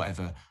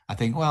whatever, I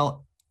think,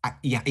 well,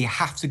 you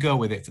have to go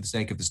with it for the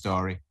sake of the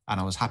story, and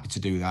I was happy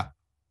to do that.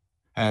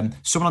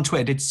 Someone on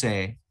Twitter did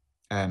say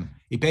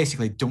he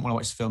basically don't want to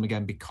watch the film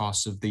again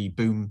because of the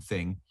boom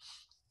thing.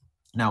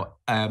 Now,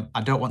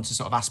 I don't want to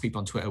sort of ask people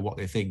on Twitter what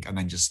they think and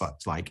then just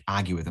like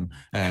argue with them.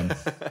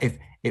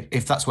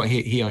 If that's what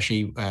he or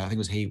she, I think it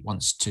was he,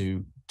 wants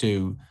to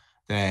do,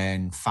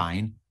 then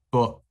fine.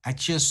 But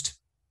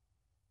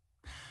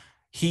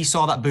he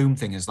saw that boom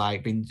thing as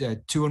like being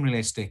too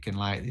unrealistic, and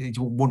like it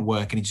wouldn't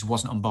work, and he just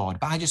wasn't on board.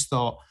 But I just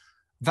thought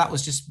that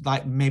was just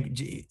like,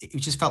 maybe it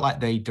just felt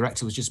like the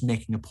director was just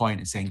making a point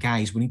and saying,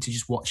 guys, we need to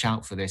just watch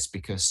out for this,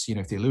 because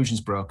if the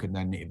illusion's broken,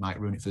 then it might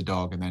ruin it for the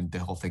dog, and then the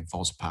whole thing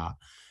falls apart.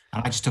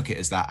 And I just took it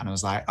as that, and I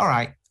was like, all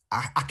right,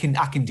 I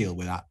can deal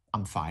with that.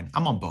 I'm fine.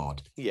 I'm on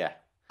board. Yeah.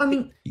 I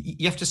mean,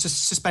 you have to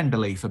suspend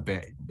belief a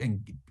bit,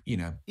 and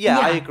Yeah,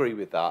 I agree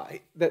with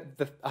that.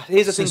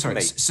 Here's the thing for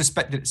me.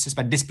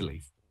 Suspend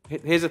disbelief.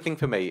 Here's the thing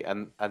for me,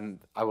 and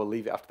I will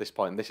leave it after this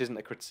point. And this isn't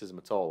a criticism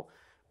at all,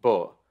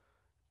 but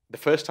the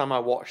first time I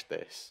watched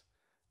this,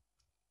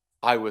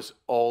 I was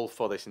all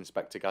for this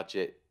Inspector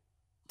Gadget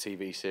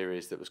TV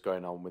series that was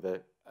going on with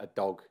a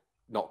dog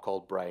not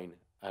called Brain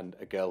and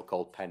a girl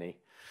called Penny.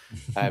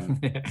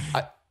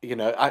 I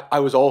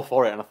was all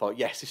for it, and I thought,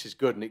 yes, this is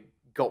good, and it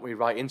got me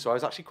right in. So I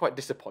was actually quite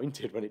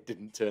disappointed when it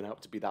didn't turn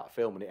out to be that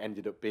film, and it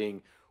ended up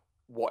being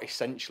what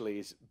essentially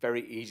is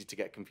very easy to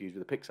get confused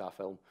with a Pixar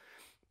film,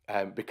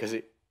 because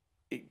it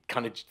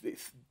kind of...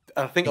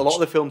 I think a lot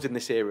of the films in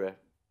this era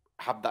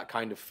have that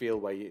kind of feel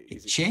where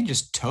it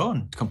changes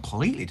tone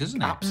completely,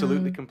 doesn't it?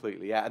 Absolutely,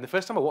 completely, yeah. And the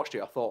first time I watched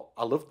it, I thought,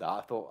 I loved that.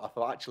 I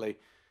thought actually,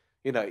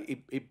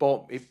 it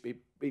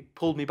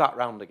pulled me back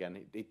round again.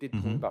 It did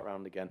pull me back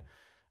round again.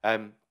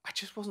 I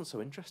just wasn't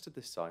so interested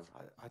this time.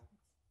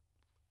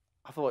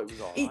 I thought it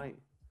was all right.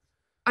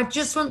 I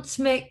just want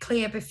to make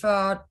clear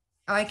before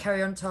I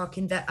carry on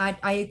talking that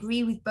I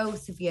agree with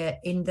both of you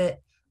in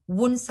that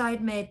one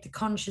side made the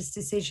conscious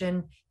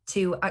decision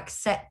to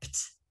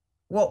accept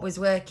what was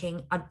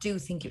working. I do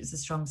think it was a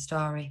strong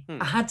story.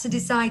 I had to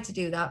decide to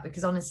do that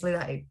because honestly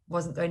that it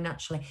wasn't going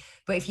naturally.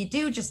 But if you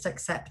do just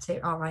accept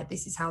it, all right,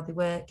 this is how they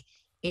work,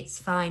 it's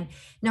fine.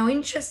 Now,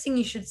 interesting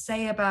you should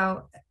say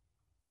about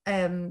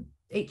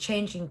it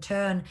changing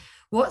turn.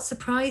 What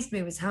surprised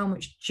me was how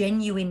much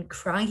genuine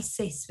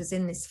crisis was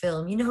in this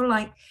film. You know,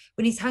 like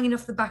when he's hanging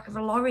off the back of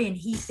a lorry and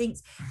he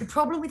thinks, the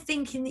problem with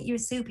thinking that you're a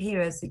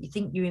superhero is that you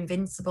think you're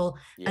invincible,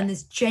 and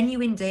there's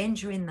genuine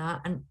danger in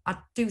that. And I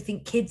do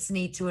think kids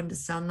need to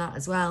understand that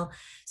as well.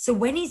 So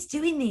when he's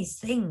doing these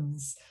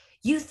things,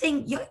 you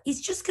think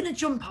he's just going to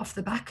jump off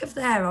the back of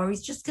there, or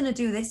he's just going to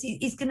do this,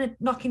 he's going to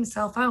knock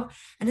himself out.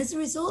 And as a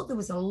result, there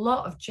was a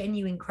lot of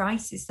genuine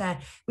crisis there,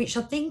 which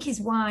I think is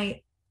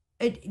why,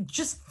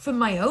 just from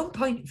my own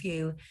point of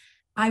view,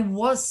 I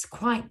was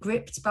quite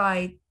gripped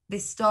by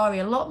this story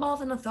a lot more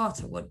than I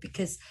thought I would,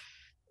 because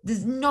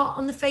there's not,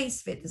 on the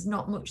face of it, there's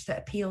not much that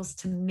appeals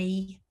to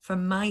me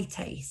from my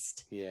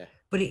taste. Yeah.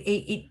 But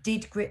it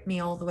did grip me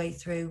all the way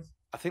through.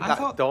 I think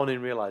that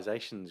dawning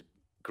realization's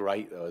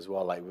great though as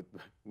well. Like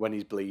when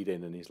he's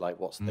bleeding and he's like,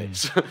 "What's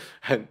this?"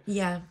 and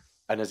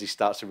as he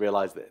starts to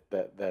realize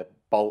that the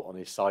bolt on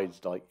his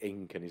side's like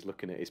ink, and he's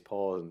looking at his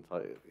paws, and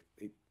like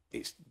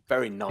it's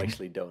very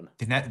nicely done.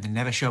 They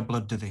never show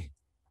blood, do they?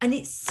 And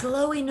it's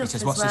slow enough. He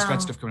says, as "What's this well.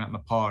 red stuff coming out of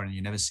my paw?" And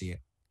you never see it.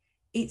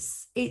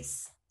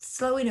 It's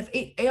slow enough.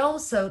 It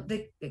also,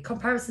 the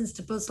comparisons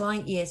to Buzz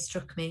Lightyear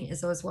struck me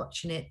as I was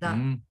watching it. That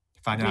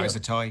finding out it's a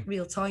toy,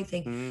 real toy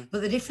thing.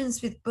 But the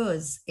difference with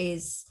Buzz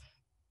is,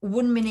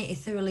 1 minute he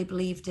thoroughly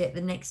believed it,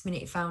 the next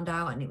minute he found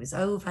out, and it was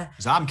over.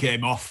 His arm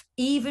came off.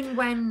 Even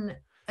when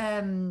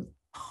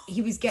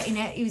he was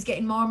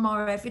getting more and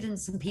more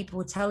evidence, and people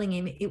were telling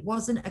him, it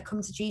wasn't a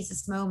come to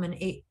Jesus moment.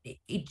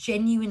 It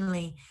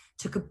genuinely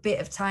took a bit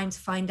of time to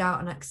find out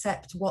and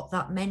accept what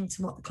that meant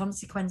and what the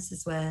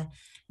consequences were,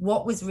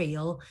 what was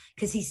real,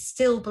 because he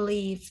still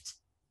believed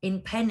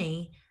in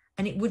Penny,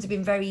 and it would have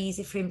been very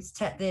easy for him to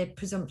take the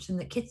presumption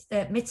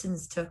that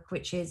Mittens took,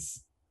 which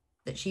is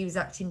that she was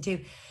acting too.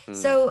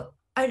 So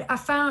I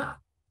found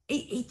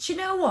it, you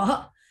know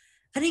what?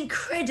 An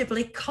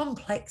incredibly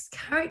complex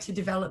character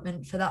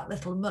development for that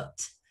little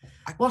mutt.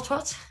 What?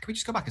 Can we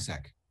just go back a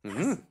sec?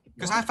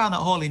 Because I found that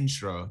whole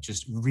intro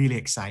just really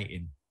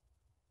exciting.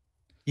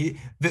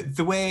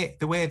 The way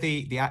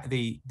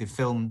the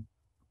film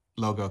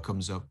logo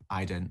comes up,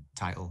 ident,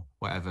 title,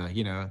 whatever,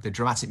 you know, the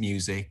dramatic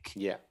music.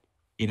 Yeah.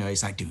 You know,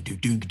 it's like do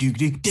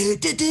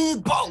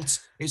bolt.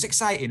 It was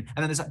exciting, and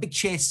then there's that big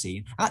chase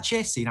scene. And that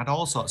chase scene had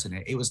all sorts in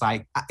it. It was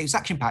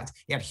action packed.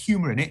 It had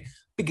humour in it.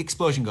 Big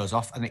explosion goes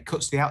off, and it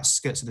cuts to the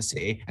outskirts of the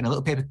city, and a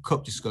little paper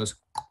cup just goes.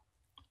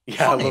 Yeah,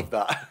 funny. I love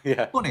that.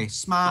 Yeah, funny,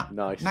 smart,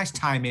 nice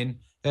timing.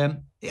 It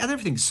had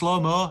everything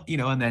slow mo, you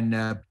know, and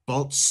then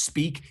bolts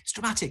speak. It's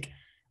dramatic.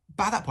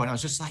 By that point, I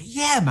was just like,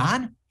 yeah,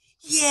 man,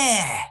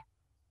 yeah.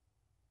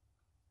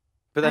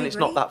 But then it's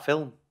not that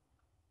film.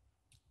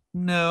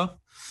 No.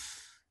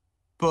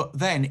 But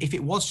then, if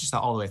it was just that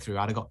all the way through,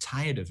 I'd have got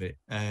tired of it.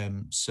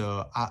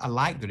 So I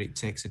like that it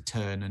takes a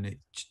turn and it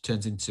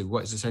turns into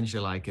what is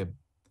essentially like a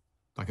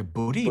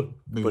buddy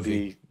movie.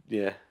 Buddy,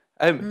 yeah.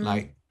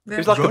 Like it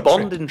was like a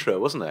Bond intro,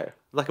 wasn't it?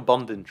 Like a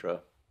Bond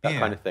intro, that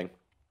kind of thing.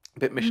 A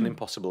bit Mission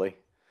Impossibly.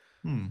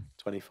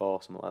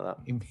 24, something like that.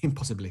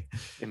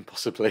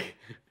 Impossibly.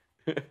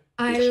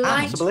 I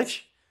liked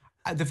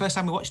the first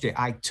time we watched it,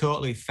 I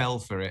totally fell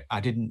for it.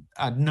 I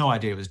had no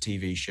idea it was a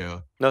TV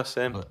show. No,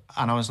 same.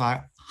 And I was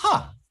like,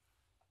 huh,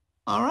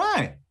 all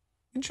right,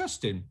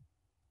 interesting,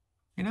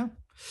 you know?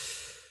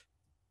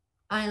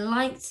 I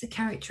liked the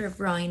character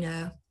of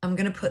Rhino. I'm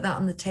going to put that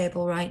on the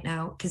table right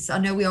now, because I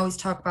know we always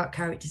talk about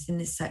characters in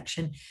this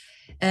section.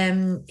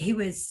 He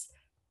was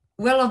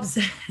well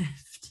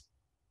observed.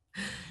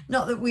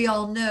 Not that we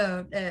all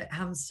know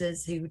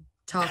hamsters who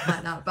talk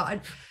like that,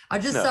 but I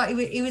just thought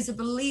he was a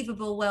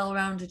believable,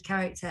 well-rounded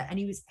character, and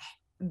he was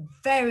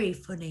very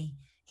funny.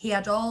 He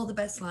had all the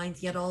best lines.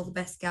 He had all the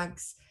best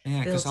gags.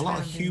 Yeah, because a lot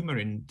of humour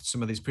in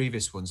some of these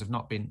previous ones have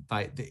not been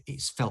like,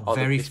 it's felt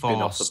very forced. It's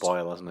been off the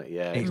boil, hasn't it?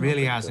 Yeah, it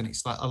really has, and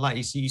it's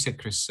like you said,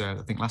 Chris. I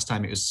think last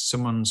time it was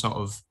someone sort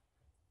of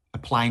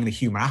applying the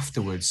humour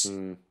afterwards,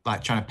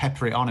 like trying to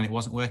pepper it on, and it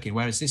wasn't working.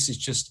 Whereas this is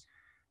just,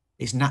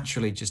 it's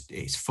naturally just,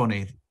 it's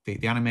funny.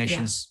 The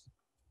animations.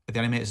 The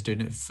animators are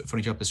doing a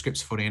funny job. The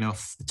script's funny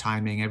enough. The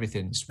timing,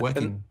 everything, it's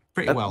working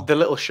pretty well. The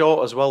little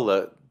short as well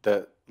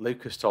that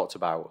Lucas talked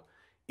about,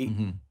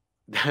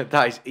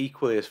 that is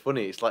equally as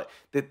funny. It's like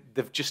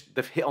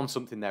they've hit on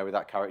something there with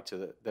that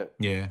character that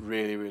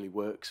really, really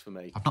works for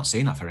me. I've not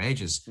seen that for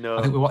ages. No,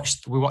 I think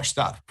we watched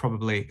that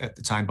probably at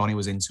the time Bonnie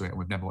was into it, and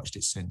we've never watched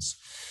it since.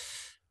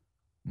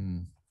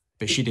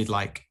 But she did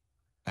like,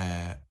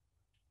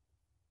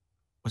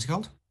 what's it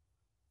called?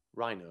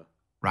 Rhino.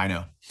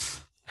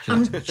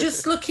 I'm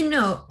just looking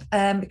up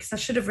because I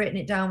should have written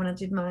it down when I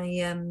did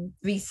my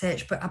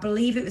research, but I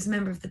believe it was a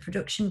member of the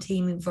production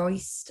team who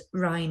voiced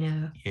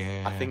Rhino.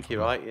 Yeah. I think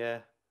you're right, yeah.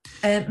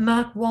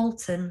 Mark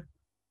Walton.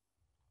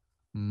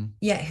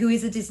 Yeah, who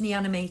is a Disney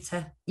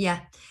animator. Yeah.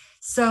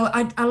 So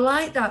I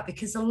like that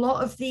because a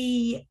lot of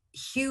the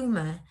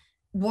humour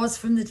was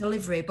from the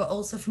delivery, but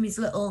also from his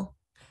little...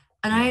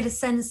 And I had a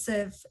sense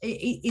of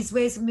his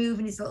ways of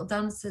moving, his little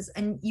dances.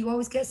 And you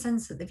always get a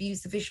sense that they've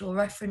used the visual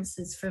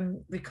references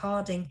from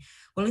recording.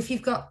 Well, if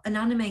you've got an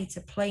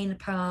animator playing a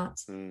part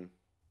in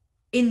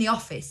the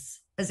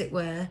office, as it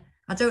were,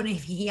 I don't know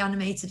if he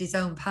animated his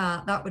own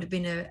part. That would have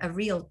been a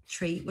real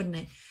treat, wouldn't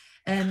it?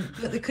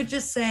 But they could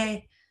just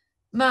say,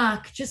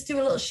 Mark, just do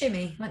a little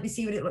shimmy. Let me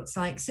see what it looks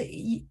like. So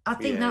I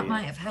think that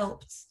might have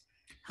helped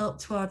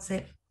towards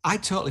it. I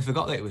totally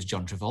forgot that it was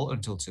John Travolta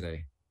until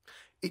today.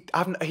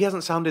 He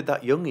hasn't sounded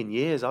that young in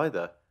years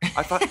either.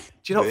 I thought, do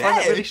you not find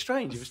that really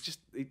strange? It was just,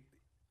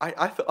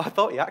 I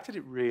thought he acted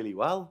it really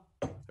well.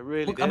 I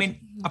really did. I mean,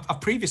 I've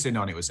previously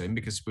known it was him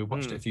because we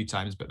watched it a few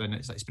times, but then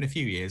it's been a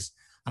few years,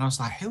 and I was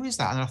like, who is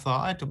that? And I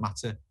thought, it doesn't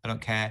matter, I don't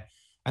care.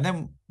 And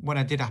then when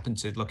I did happen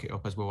to look it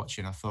up as we're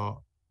watching, I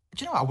thought,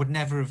 do you know what? I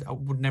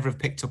would never have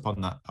picked up on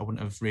that. I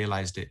wouldn't have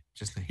realised it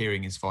just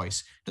hearing his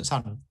voice. It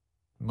doesn't sound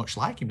much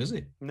like him, does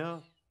it?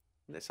 No,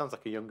 it sounds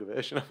like a younger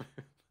version of him.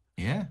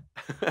 Yeah.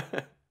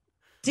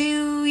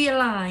 Did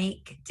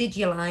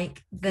you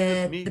like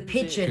the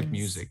pigeons? Good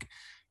music.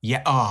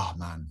 Yeah. Oh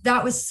man.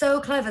 That was so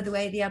clever the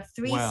way they had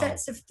three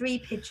sets of 3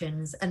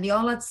 pigeons and they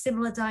all had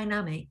similar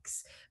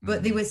dynamics,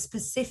 but they were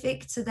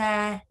specific to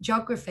their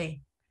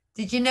geography.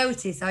 Did you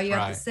notice how you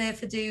had the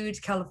surfer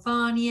dude,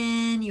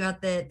 Californian, you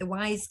had the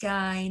wise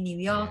guy, New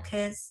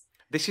Yorkers?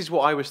 This is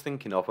what I was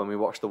thinking of when we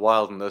watched The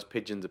Wild and those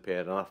pigeons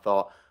appeared, and I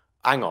thought,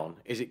 hang on,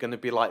 is it going to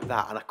be like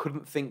that? And I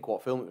couldn't think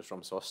what film it was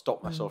from, so I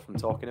stopped myself from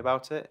talking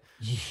about it.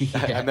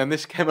 And then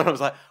this came and I was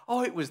like,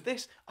 oh, it was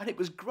this, and it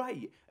was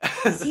great.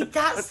 See,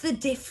 that's the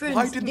difference.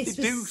 Why didn't this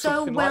they do was so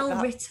something well like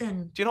that?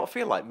 written. Do you not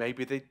feel like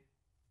maybe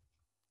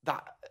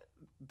that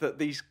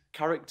these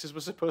characters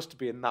were supposed to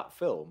be in that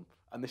film,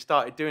 and they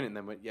started doing it and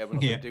then went, yeah, we're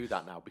not going to do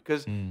that now,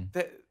 because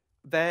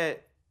their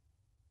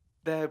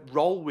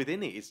role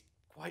within it is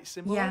quite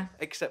similar,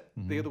 except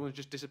the other ones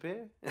just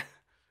disappear.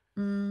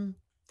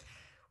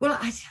 Well,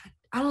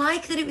 I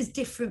like that it was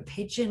different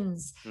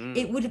pigeons.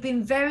 It would have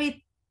been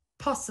very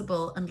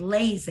possible and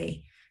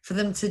lazy for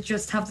them to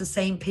just have the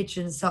same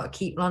pigeons sort of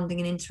keep landing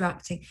and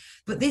interacting.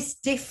 But this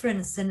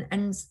difference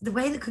and the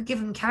way they could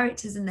give them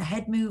characters and the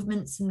head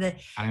movements and the...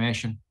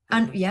 Animation.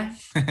 And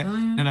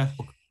No,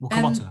 we'll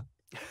come on to that.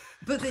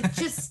 But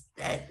just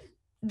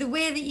the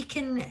way that you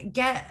can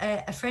get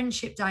a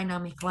friendship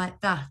dynamic like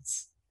that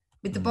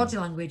with the body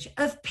language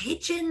of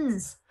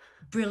pigeons,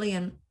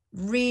 brilliant.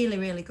 Really,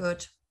 really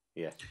good.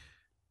 Yeah.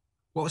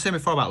 What I was saying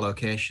before about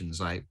locations,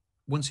 like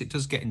once it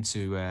does get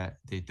into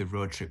the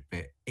road trip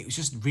bit, it was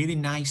just really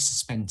nice to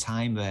spend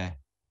time there.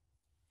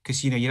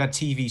 Because, you had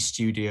TV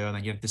studio and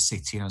then you had the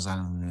city, and I was like,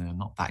 I'm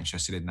not that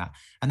interested in that.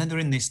 And then they're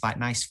in this like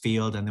nice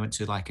field and they went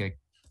to like a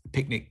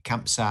picnic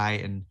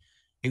campsite, and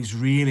it was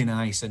really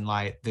nice. And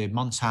like the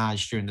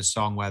montage during the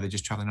song where they're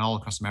just traveling all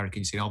across America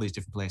and seeing all these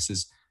different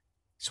places.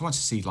 So I want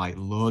to see like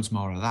loads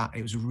more of that.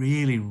 It was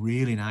really,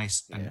 really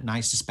nice and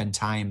nice to spend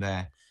time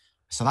there.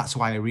 So that's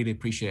why I really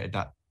appreciated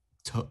that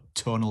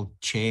tonal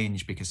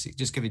change, because it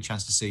just gave you a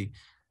chance to see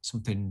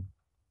something,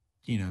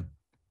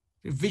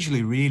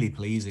 visually really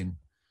pleasing.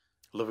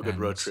 Love a good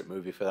road trip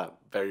movie for that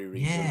very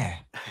reason.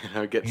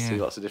 Yeah. Get to see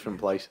lots of different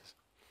places.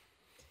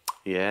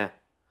 Yeah.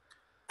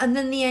 And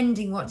then the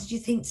ending, what did you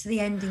think to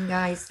the ending,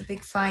 guys? The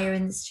big fire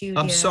in the studio.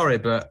 I'm sorry,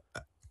 but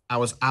I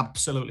was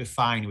absolutely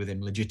fine with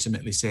him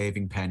legitimately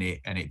saving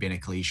Penny and it being a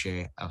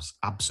cliche. I was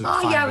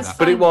absolutely fine with that.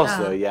 But it was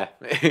though, yeah.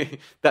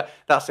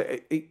 That's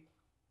it.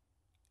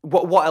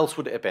 What else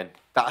would it have been?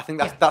 I think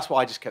that's what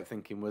I just kept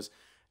thinking was,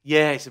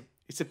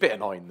 it's a bit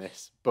annoying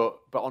this, but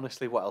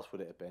honestly, what else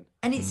would it have been?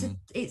 And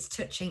it's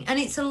touching, and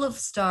it's a love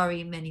story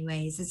in many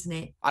ways, isn't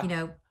it?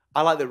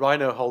 I like that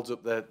Rhino holds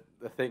up the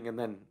thing, and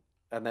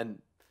then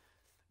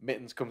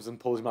Mittens comes and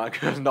pulls him out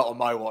and goes, "Not on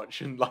my watch,"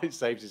 and like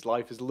saves his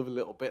life. There's a lovely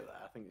little bit there.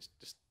 I think it's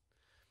just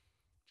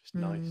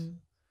nice.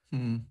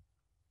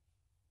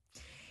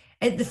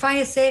 The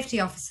fire safety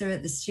officer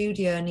at the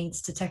studio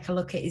needs to take a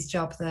look at his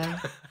job though.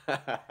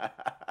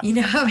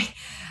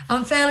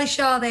 I'm fairly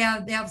sure they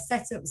have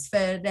setups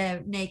for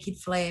their naked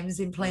flames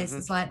in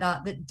places like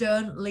that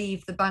don't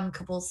leave the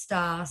bankable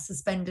star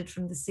suspended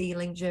from the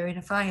ceiling during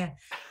a fire.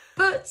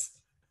 But,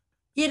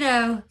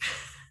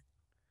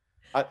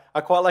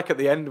 I quite like at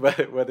the end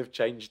where they've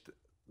changed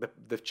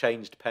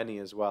Penny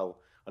as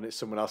well, and it's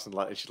someone else, and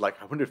like she's like,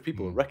 I wonder if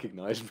people will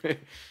recognise me.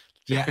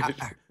 Yeah,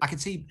 I could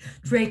see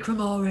Drake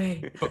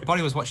Ramore. But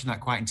Bonnie was watching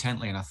that quite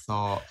intently, and I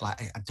thought, like,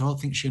 I don't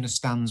think she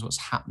understands what's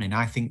happening.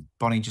 I think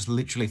Bonnie just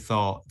literally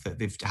thought that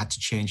they've had to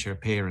change her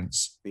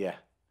appearance. Yeah.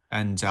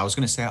 And I was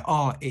going to say,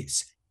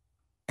 it's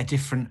a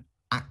different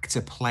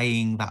actor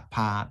playing that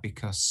part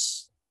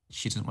because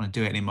she doesn't want to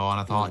do it anymore. And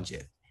I thought,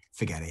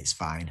 forget it, it's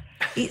fine.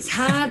 It's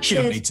hard You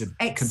don't to need to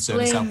concern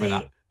yourself explain with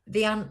that.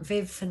 the Aunt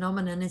Viv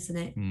phenomenon, isn't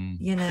it? Mm.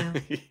 You know.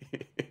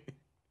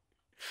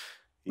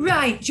 Yeah.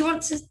 Right. Do you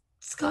want to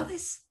score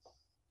this?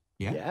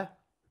 Yeah.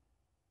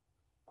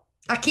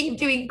 I keep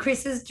doing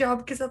Chris's job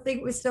because I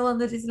think we're still on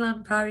the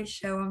Disneyland Paris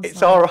show. It's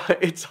sorry. all right.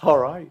 It's all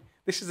right.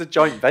 This is a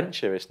joint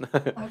venture, isn't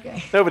it?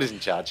 Okay. Nobody's in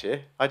charge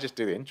here. I just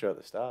do the intro at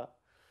the start.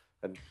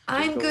 And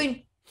I'm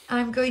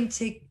going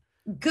to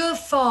go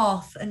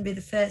forth and be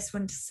the first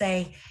one to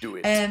say, do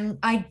it.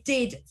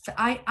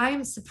 I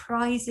am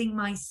surprising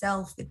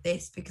myself with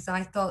this because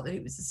I thought that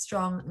it was a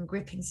strong and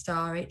gripping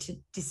story,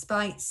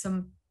 despite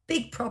some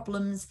big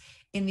problems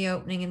in the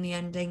opening and the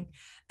ending.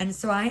 And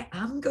so I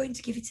am going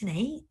to give it an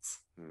 8.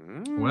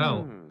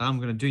 Well, I'm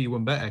going to do you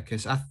one better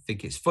because I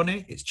think it's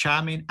funny, it's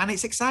charming, and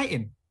it's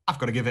exciting. I've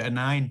got to give it a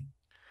 9.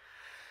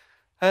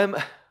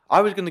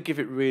 I was going to give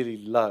it really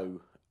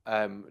low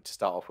to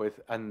start off with,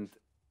 and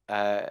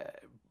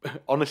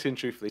honestly and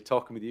truthfully,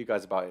 talking with you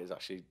guys about it has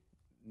actually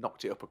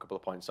knocked it up a couple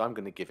of points. So I'm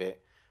going to give it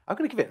an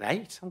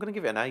 8. I'm going to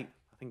give it an 8.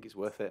 I think it's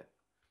worth it.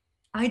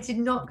 I did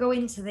not go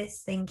into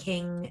this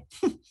thinking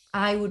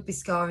I would be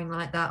scoring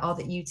like that or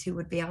that you two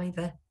would be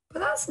either. But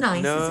that's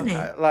nice, isn't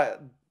it?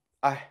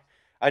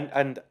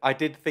 I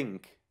did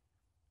think,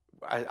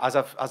 as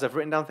I've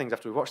written down things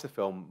after we watched the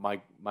film,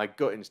 my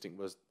gut instinct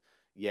was,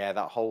 yeah,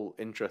 that whole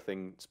intro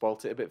thing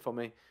spoilt it a bit for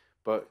me.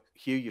 But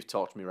Hugh, you've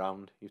talked me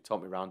around. You've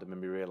taught me around and made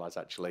me realise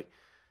actually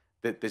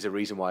that there's a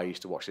reason why I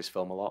used to watch this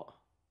film a lot.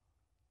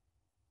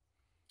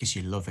 Because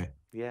you love it.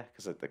 Yeah,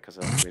 because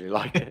I really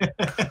like it.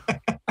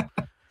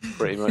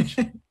 Pretty much.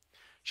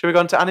 Shall we go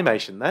on to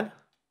animation then?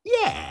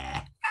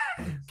 Yeah.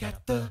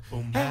 Got the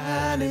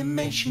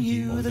animation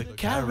hue, the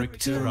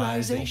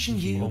characterization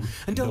hue,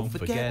 and don't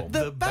forget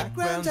the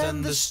background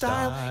and the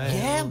style.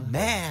 Yeah,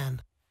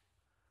 man.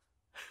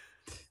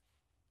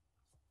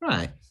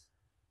 Right.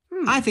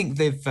 I think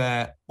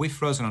we've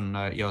frozen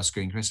on your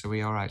screen, Chris. Are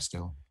we all right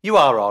still? You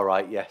are all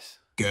right, yes.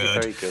 Good.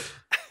 You're very good.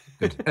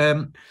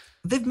 Good.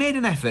 They've made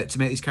an effort to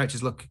make these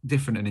characters look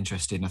different and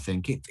interesting, I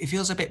think. It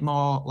feels a bit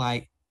more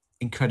like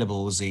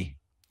Incredibles-y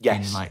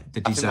Yes. in like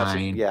the I think that's it,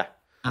 design. yeah.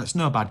 And it's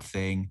no bad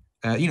thing.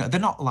 They're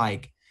not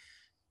like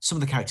some of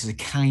the characters are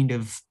kind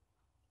of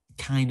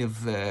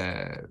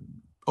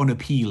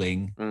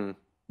unappealing,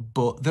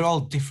 but they're all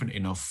different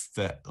enough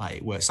that like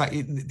it works. Like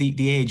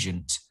the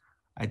agent,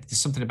 there's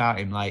something about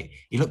him. Like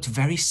he looked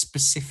very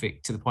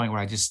specific to the point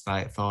where I just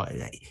like thought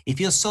he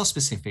feels so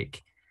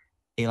specific.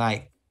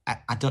 I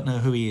don't know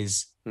who he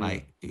is,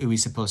 like who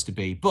he's supposed to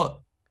be. But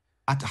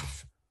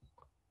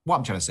what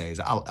I'm trying to say is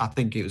I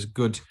think it was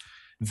good,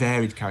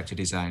 varied character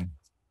design.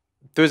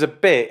 There was a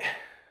bit.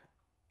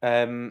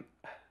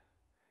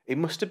 It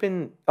must have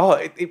been. Oh,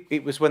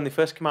 it was when they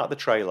first came out of the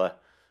trailer,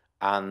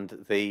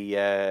 and the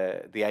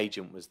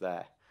agent was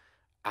there,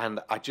 and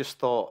I just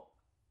thought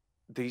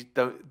they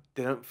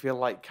don't feel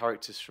like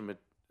characters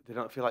they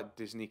don't feel like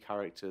Disney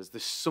characters.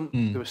 There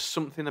was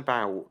something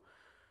about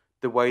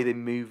the way they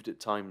moved at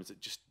times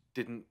that just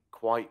didn't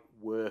quite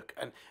work.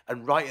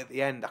 And right at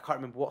the end, I can't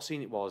remember what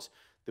scene it was.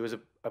 There was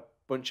a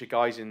bunch of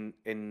guys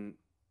in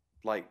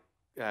like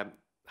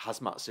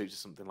hazmat suits or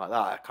something like that.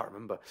 I can't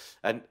remember.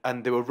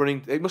 And they were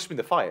running. It must have been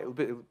the fire. It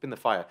would have been the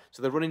fire.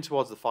 So they're running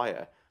towards the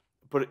fire,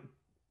 but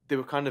they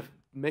were kind of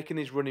making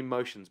these running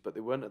motions, but they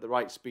weren't at the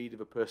right speed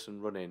of a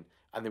person running,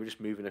 and they were just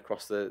moving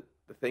across the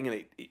thing.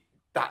 And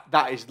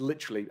that is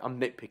literally, I'm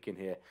nitpicking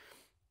here.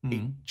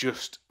 It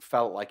just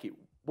felt like it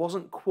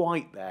wasn't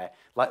quite there.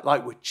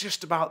 Like we're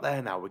just about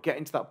there now. We're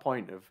getting to that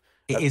point of.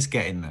 It is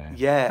getting there.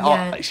 Yeah.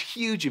 Oh, it's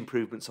huge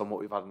improvements on what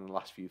we've had in the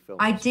last few films.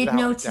 I did without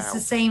notice the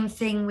doubt. same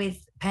thing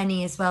with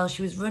Penny as well.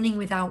 She was running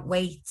without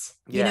weight.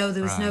 Yeah.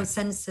 There was no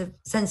sense of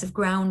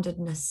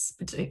groundedness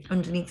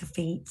underneath the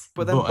feet.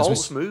 But then But as we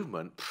Bolt's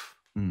movement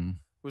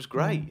was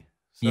great.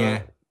 So,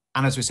 Yeah.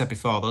 And as we said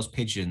before, those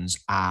pigeons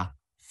are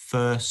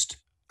first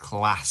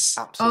class.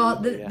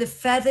 Absolutely. The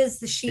feathers,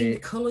 the sheen, the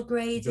colour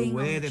grading, The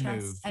way on the they chest,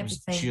 moved was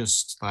everything.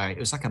 just like, it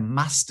was like a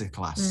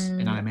masterclass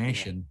in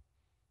animation.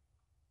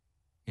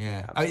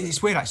 Yeah.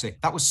 It's weird actually.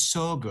 That was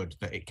so good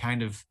that it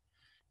kind of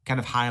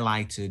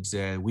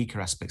highlighted weaker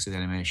aspects of the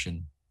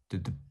animation,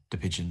 the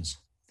pigeons.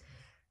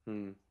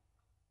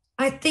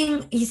 I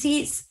think, you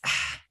see,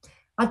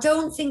 I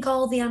don't think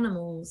all the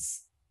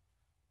animals,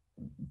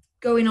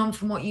 going on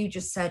from what you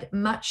just said,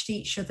 matched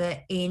each other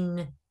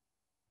in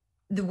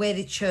the way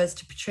they chose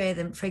to portray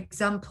them. For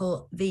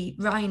example, the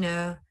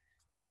rhino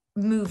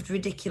moved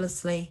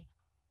ridiculously,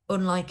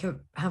 unlike a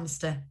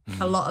hamster,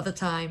 a lot of the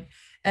time.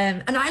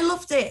 And I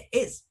loved it.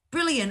 It's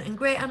brilliant and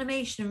great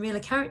animation and really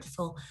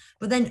characterful.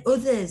 But then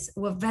others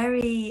were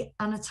very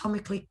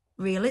anatomically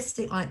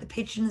realistic, like the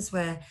pigeons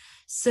were.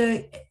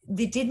 So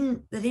they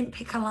didn't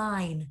pick a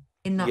line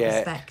in that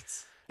respect.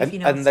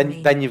 And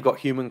then you've got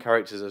human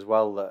characters as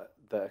well that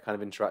are kind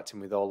of interacting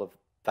with all of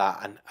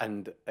that.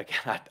 And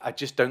again, I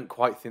just don't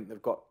quite think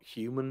they've got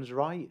humans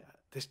right.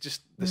 There's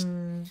just this,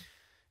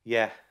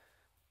 yeah.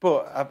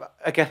 But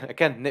again,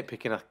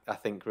 nitpicking. I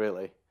think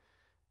really.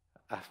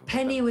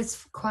 Penny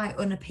was quite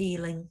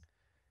unappealing.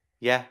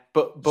 Yeah,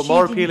 but She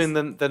more didn't-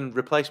 appealing than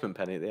replacement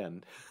Penny at the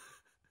end.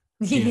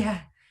 Yeah.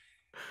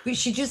 But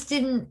she just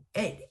didn't.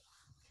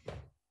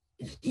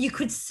 You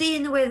could see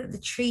in the way that they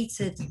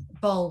treated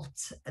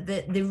Bolt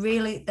that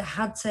they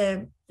had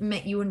to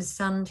make you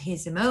understand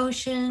his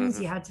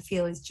emotions. You had to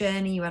feel his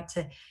journey. You had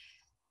to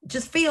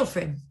just feel for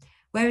him.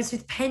 Whereas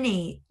with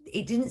Penny,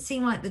 it didn't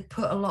seem like they'd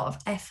put a lot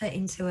of effort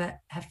into her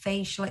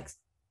facial,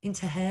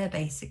 into her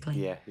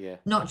basically. Yeah.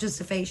 Not just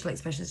the facial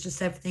expressions,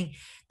 just everything.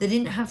 They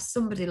didn't have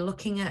somebody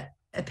looking at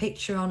a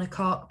picture on a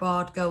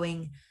corkboard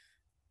going,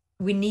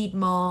 we need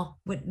more,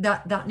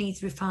 that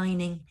needs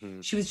refining.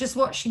 She was just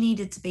what she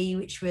needed to be,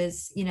 which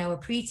was, a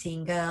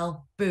preteen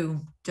girl.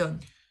 Boom,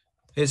 done.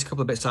 Here's a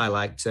couple of bits I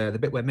liked. The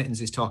bit where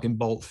Mittens is talking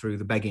Bolt through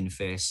the begging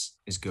face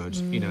is good.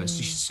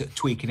 She's sort of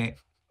tweaking it.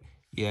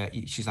 Yeah,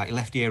 she's like,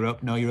 left ear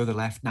up, no, your other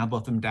left, now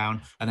both of them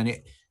down. And then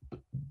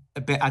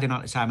a bit adding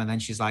on to time, and then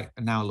she's like,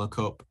 now look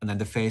up. And then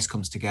the face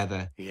comes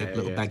together, the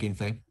little begging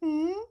thing.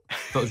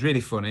 That was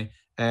really funny.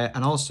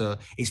 And also,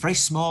 it's very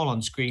small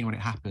on screen when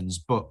it happens,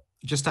 but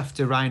just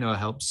after Rhino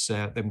helps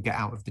them get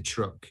out of the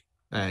truck,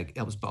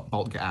 helps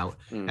Bolt get out,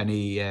 and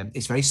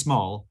it's very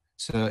small,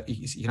 so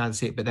you can either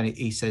see it, but then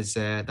he says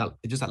that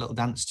he does that little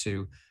dance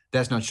to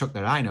 "There's no truck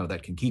that I know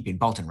that can keep in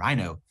Bolt and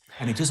Rhino,"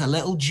 and he does a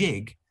little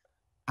jig,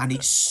 and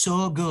it's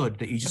so good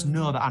that you just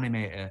know that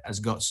animator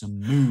has got some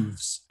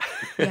moves.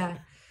 Yeah,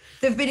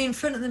 they've been in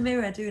front of the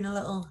mirror doing a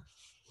little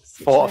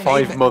 4 or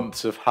 5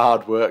 months of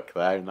hard work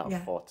there in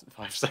that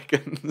 45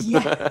 seconds.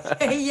 Yeah.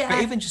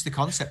 But even just the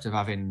concept of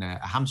having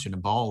a hamster and a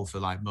ball for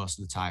like most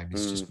of the time,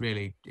 it's just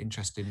really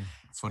interesting,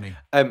 funny.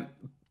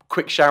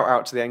 Quick shout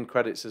out to the end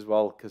credits as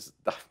well, because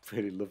I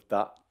really loved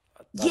that.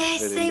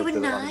 Yes, really they loved were the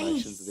nice.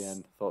 animations at the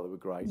end. Thought they were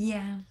great.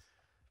 Yeah.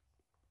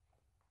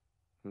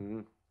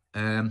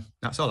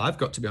 That's all I've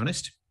got, to be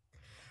honest,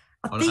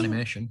 I on think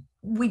animation.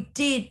 we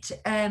did.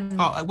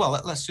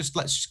 Well, let's just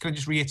can I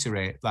just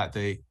reiterate like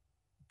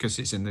because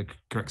it's in the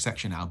correct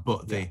section now,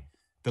 but the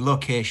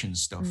location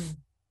stuff,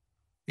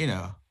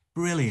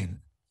 brilliant.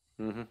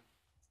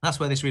 That's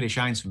where this really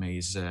shines for me,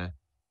 is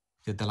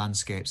the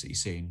landscapes that you're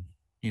seeing.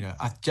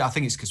 I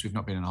think it's because we've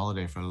not been on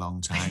holiday for a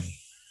long time.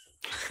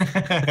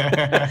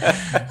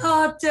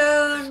 Oh,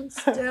 don't.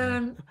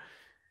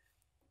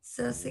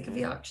 So sick of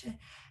Yorkshire.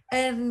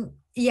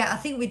 I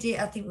think we did.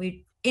 I think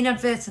we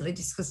inadvertently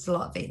discussed a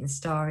lot of it in the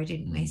story,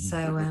 didn't we?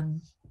 So,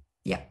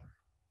 yeah.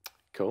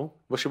 Cool.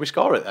 Well, should we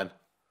score it then?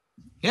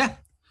 Yeah.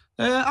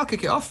 I'll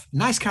kick it off.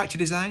 Nice character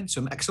design,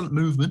 some excellent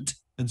movement,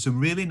 and some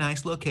really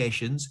nice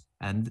locations.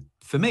 And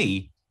for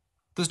me,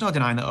 there's no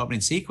denying that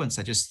opening sequence.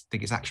 I just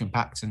think it's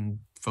action-packed and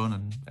fun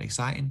and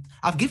exciting.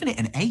 I've given it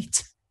an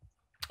 8.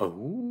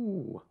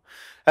 Oh.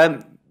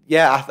 I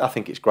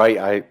think it's great.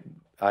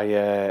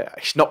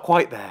 It's not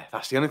quite there.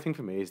 That's the only thing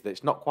for me, is that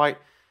it's not quite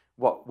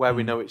where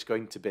we know it's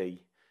going to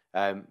be.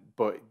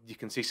 But you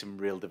can see some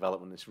real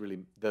development.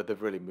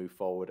 They've really moved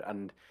forward.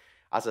 And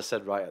as I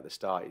said right at the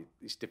start,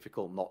 it's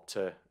difficult not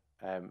to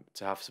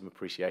have some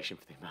appreciation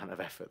for the amount of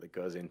effort that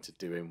goes into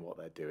doing what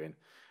they're doing.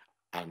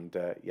 And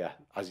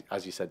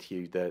as you said,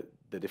 Hugh, the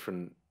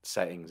different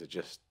settings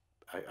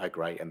are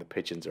great, and the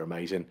pigeons are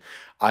amazing.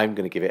 I'm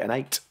going to give it an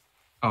 8.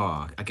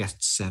 Oh, I guess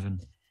 7.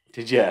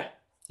 Did you?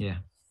 Yeah.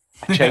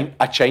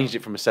 I changed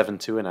it from a 7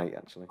 to an 8,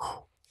 actually.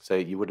 So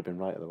you would have been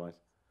right otherwise.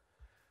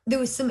 There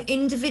was some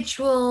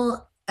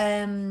individual,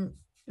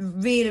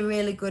 really,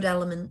 really good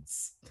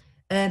elements.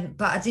 But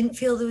I didn't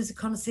feel there was a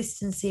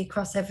consistency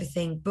across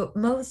everything. But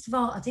most of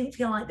all, I didn't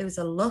feel like there was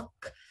a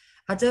look.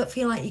 I don't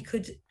feel like you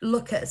could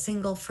look at a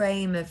single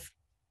frame of,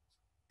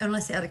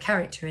 unless it had a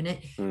character in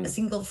it, a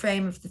single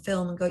frame of the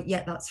film and go,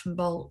 yeah, that's from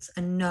Bolt.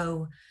 And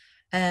no.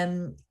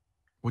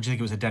 What do you think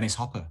it was, a Dennis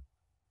Hopper?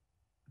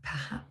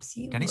 Perhaps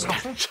you Dennis would.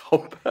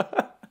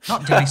 Hopper?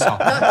 Not Dennis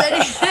Hopper. Not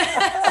Dennis.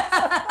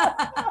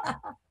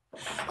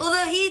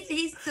 Although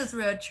he does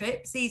road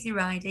trips, easy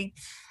riding.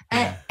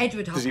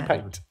 Edward Hopper. Does he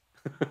paint?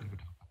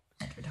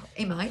 Edward Hopper.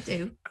 He might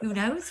do. Who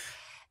knows?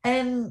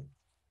 And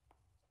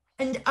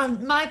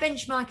my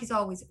benchmark is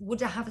always,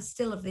 would I have a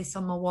still of this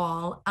on my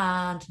wall?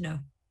 And no,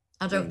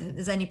 I don't think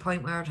there's any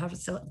point where I'd have a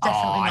still.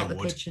 Definitely not the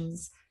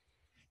pigeons.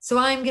 So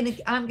I'm gonna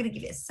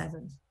give it a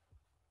 7.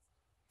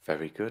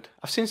 Very good.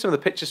 I've seen some of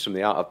the pictures from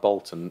the art of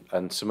Bolt,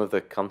 and some of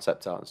the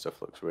concept art and stuff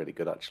looks really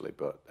good, actually.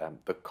 But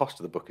the cost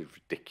of the book is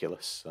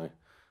ridiculous, so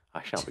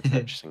I shan't be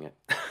purchasing it.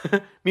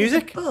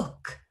 Music? The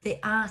book, The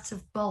Art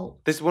of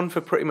Bolt. There's one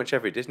for pretty much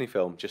every Disney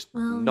film, just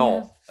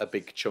not a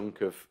big chunk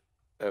of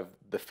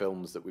the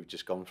films that we've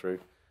just gone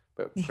through,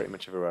 but pretty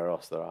much everywhere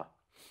else there are.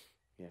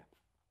 Yeah.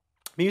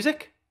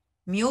 Music?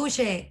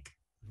 Music.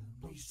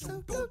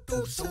 So do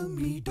do so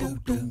me do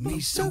do me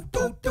so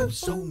do do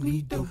so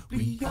me do.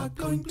 We are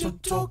going to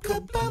talk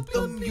about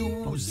the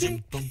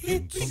music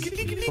hits.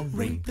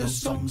 Rate the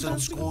songs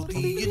and score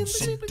the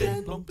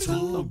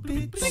incidental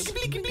bits.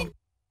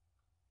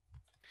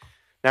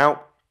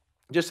 Now,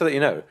 just so that you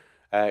know,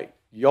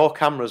 your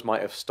cameras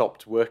might have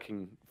stopped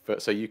working,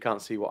 so you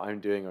can't see what I'm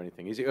doing or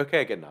anything. Is it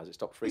okay again now? Has it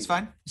stopped freezing? It's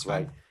fine. It's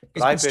fine.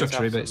 But It's a bit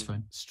stuttery, but it's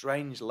fine.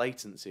 Strange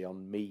latency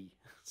on me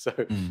So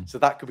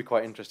that could be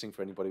quite interesting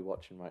for anybody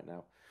watching right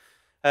now.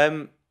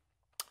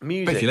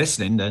 Music. But if you're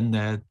listening, then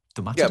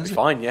don't matter. Yeah, it'll be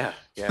fine. Yeah.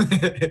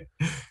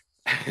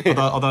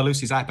 although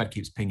Lucy's iPad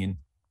keeps pinging.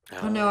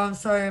 Oh no, I'm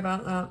sorry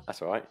about that.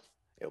 That's all right.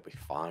 It'll be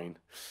fine.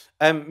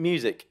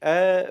 Music.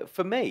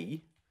 For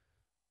me,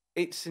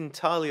 it's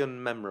entirely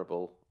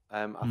unmemorable.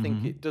 I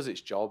think it does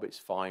its job. It's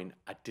fine.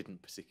 I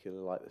didn't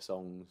particularly like the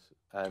songs.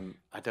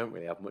 I don't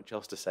really have much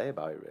else to say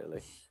about it,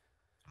 really.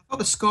 I thought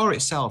the score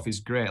itself is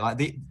great. Like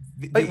the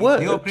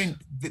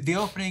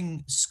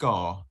opening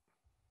score.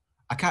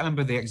 I can't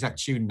remember the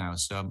exact tune now,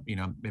 so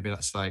maybe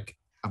that's like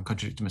I'm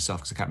contradicting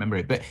myself because I can't remember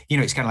it. But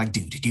it's kind of like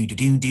do do do do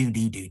do do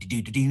do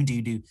do do do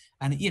do do,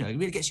 and it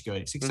really gets you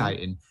going. It's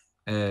exciting.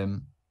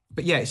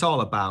 But yeah, it's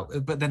all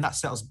about. But then that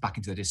settles back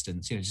into the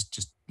distance.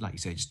 Just like you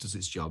say, it just does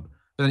its job.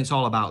 But then it's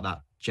all about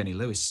that Jenny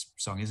Lewis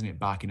song, isn't it?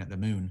 Barking at the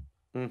Moon.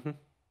 Mm-hmm.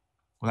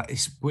 Well,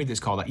 it's weird that it's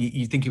called that.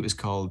 You think it was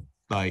called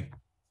like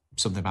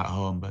something about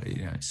home, but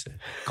it's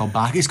called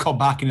Bark. It's called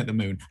Barking at the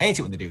Moon. I hate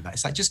it when they do that.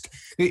 It's like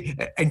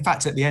in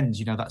fact, at the end,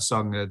 that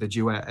song, the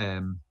duet,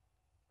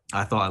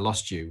 I Thought I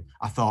Lost You.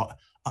 I thought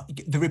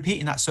they're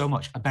repeating that so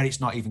much. I bet it's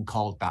not even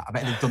called that. I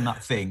bet they've done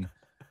that thing.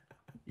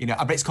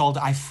 I bet it's called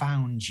I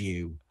Found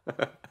You.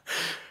 Yeah,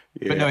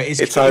 but no,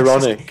 it's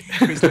ironic.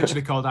 It's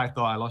literally called I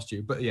Thought I Lost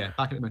You. But yeah,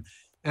 Barking at the Moon.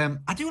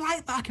 I do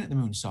like Barking at the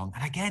Moon song.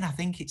 And again, I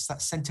think it's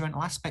that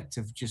sentimental aspect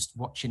of just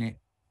watching it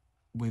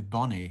with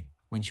Bonnie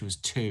when she was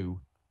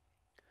 2.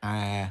 So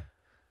I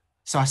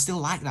still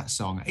like that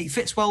song. It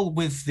fits well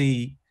with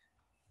the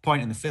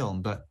point in the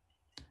film, but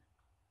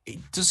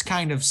it does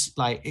kind of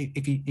like,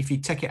 if you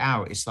take it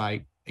out, it's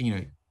like,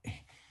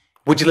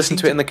 Would you listen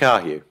to it in the car,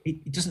 Hugh?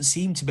 It doesn't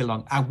seem to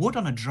belong. I would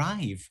on a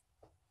drive.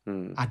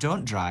 I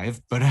don't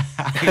drive, but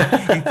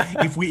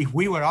if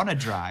we were on a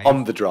drive,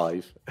 on the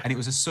drive, and it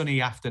was a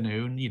sunny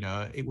afternoon,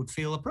 it would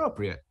feel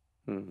appropriate.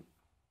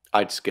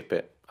 I'd skip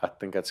it. I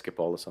think I'd skip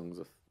all the songs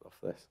of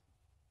this.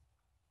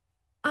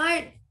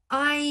 I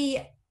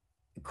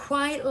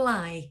quite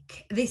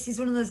like, this is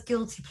one of those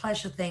guilty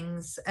pleasure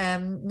things.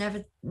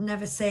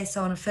 Never say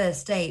so on a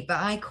first date, but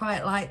I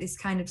quite like this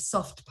kind of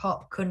soft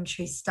pop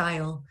country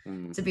style.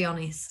 To be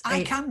honest,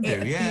 it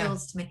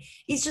appeals to me.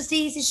 It's just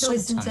easy to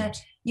listen to.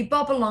 You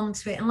bob along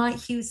to it, and like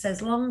Hugh says,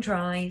 long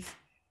drive.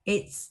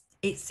 It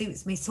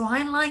suits me, so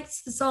I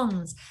liked the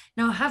songs.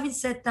 Now, having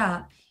said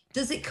that,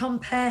 does it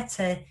compare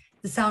to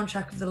the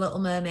soundtrack of The Little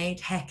Mermaid?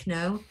 Heck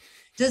no.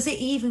 Does it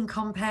even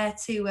compare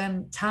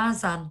to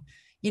Tarzan?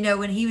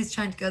 When he was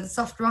trying to go the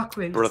soft rock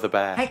route. Brother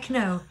Bear. Heck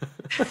no.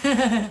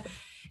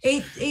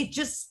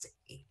 It's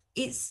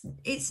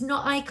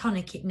not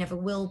iconic. It never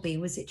will be.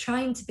 Was it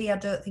trying to be? I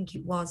don't think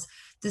it was.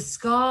 The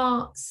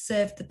score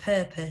served the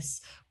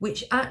purpose,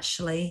 which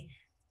actually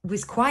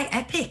was quite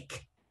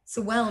epic.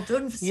 So well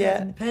done for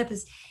serving the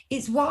purpose.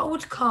 It's what I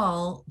would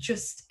call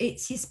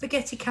it's your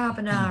spaghetti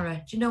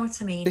carbonara. Do you know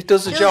what I mean? It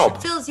does the job.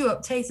 It fills you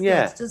up, tastes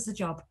good, does the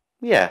job.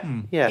 Yeah.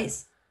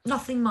 It's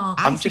nothing more.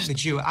 I think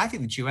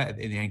the duet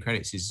in the end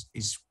credits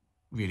is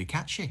really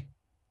catchy.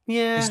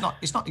 Yeah. It's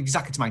not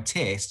exactly to my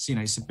tastes,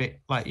 it's a bit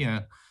like,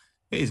 it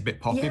is a bit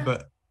poppy,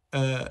 but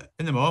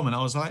in the moment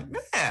I was like,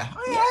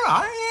 all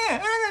right.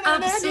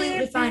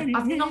 Absolutely fine.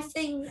 I've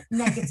nothing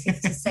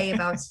negative to say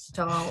about it at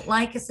all.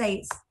 Like I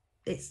say,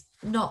 it's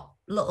not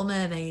Little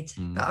Mermaid,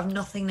 but I've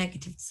nothing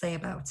negative to say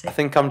about it. I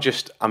think I'm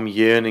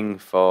yearning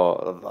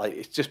for, like,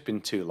 it's just been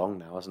too long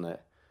now, hasn't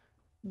it?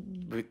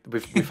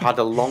 We've had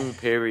a long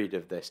period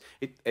of this.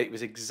 It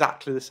was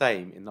exactly the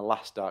same in the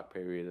last dark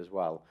period as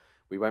well.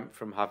 We went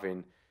from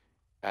having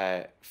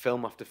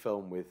film after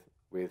film with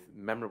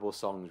memorable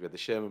songs, with the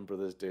Sherman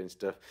Brothers doing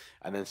stuff,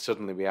 and then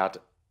suddenly we had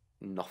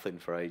nothing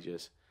for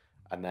ages.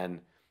 And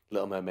then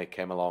Little Mermaid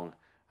came along,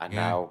 and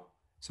now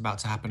it's about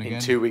to happen again.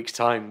 In 2 weeks'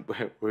 time,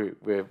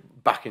 we're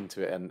back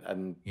into it,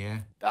 and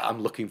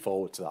I'm looking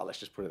forward to that. Let's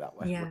just put it that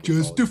way. Yeah.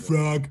 Just a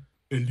frog,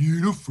 a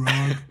little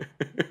frog.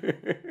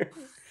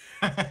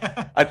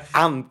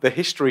 and the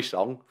history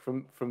song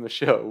from the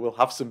show will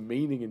have some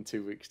meaning in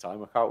 2 weeks'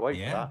 time. I can't wait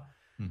for that.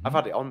 Mm-hmm. I've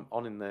had it on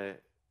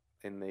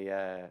in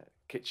the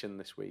kitchen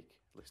this week.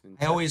 Listening.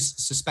 I always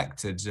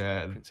suspected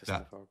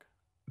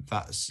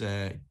that's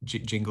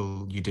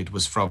jingle you did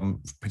was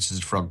from Princess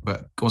and the Frog,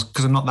 but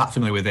because I'm not that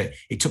familiar with it,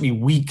 it took me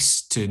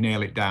weeks to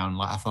nail it down.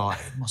 Like I thought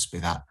it must be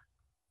that.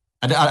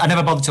 I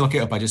never bothered to look it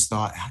up. I just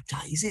thought,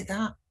 is it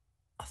that?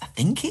 I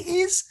think it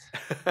is.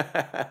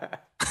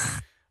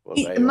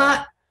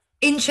 My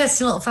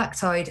interesting little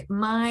factoid: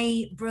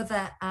 my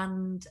brother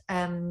and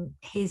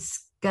his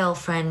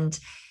girlfriend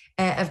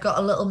have got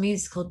a little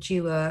musical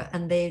duo,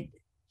 and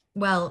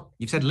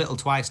you've said little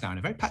twice now in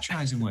a very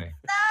patronising way.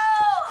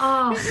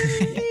 No,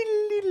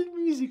 little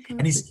musical,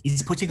 and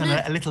he's putting on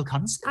a little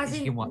concert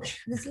you can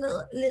watch. There's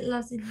little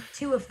as in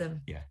 2 of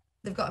them. Yeah,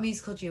 they've got a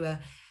musical duo,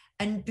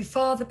 and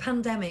before the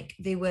pandemic,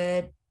 they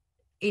were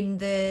in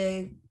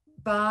the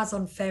bars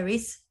on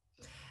ferries.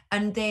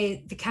 And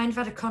they kind of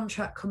had a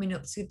contract coming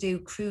up to do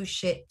cruise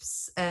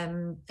ships,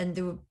 and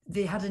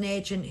they had an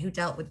agent who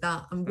dealt with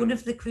that. And one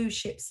of the cruise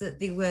ships that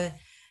they were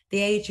the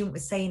agent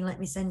was saying, let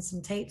me send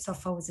some tapes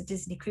off. I was a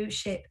Disney cruise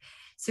ship.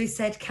 So he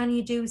said, can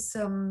you do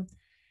some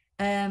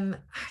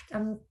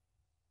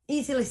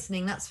easy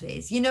listening? That's what it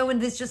is. You know, when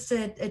there's just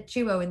a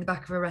duo in the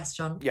back of a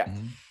restaurant. Yeah.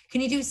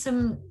 Can you do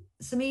some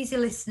easy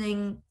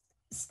listening,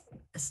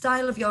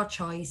 style of your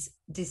choice,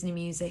 Disney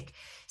music?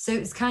 So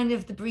it's kind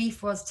of, the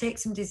brief was take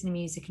some Disney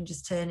music and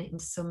just turn it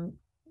into some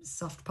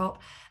soft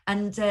pop.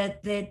 And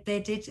they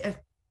did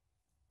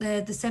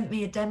they sent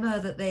me a demo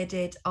that they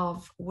did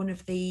of one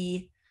of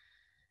the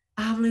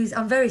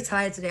I'm very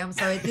tired today, I'm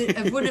sorry,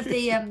 of one of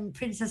the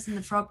Princess and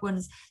the Frog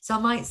ones. So I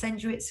might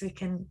send you it so we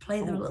can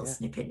play them a little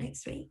snippet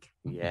next week.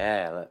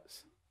 Yeah,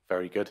 that's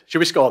very good. Should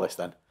we score this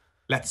then?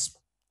 Let's.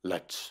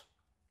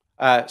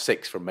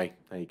 6 from me.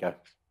 There you go.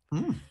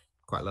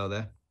 Quite low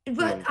there.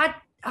 But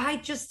I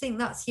just think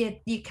that's your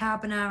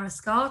carbonara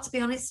score, to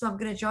be honest. So I'm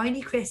going to join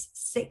you, Chris.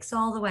 6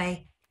 all the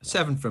way.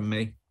 7 from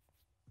me.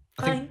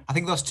 I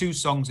think those 2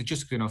 songs are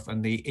just good enough,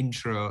 and the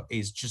intro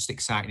is just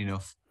exciting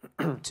enough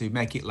to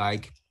make it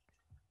like.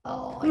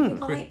 Oh, you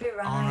might be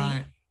right. All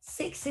right.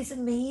 6 is a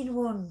mean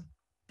one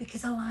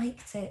because I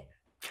liked it.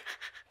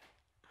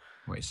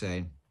 What are you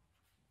saying?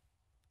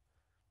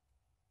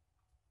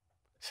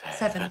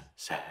 7.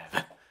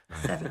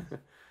 7.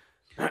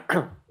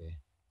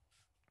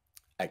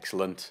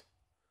 Excellent.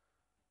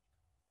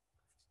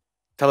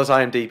 Tell us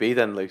IMDb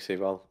then, Lucy,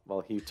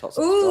 while Hugh tots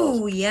up the Oh,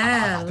 scores.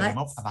 yeah.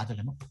 I've added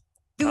them up.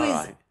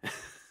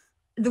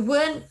 There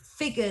weren't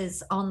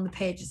figures on the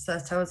pages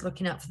that I was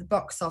looking at for the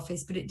box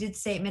office, but it did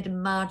say it made a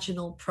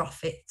marginal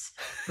profit.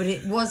 But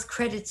it was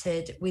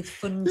credited with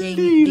funding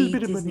the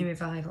Disney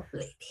revival.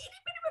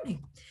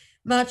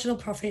 Marginal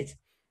profit.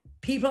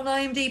 People on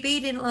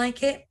IMDb didn't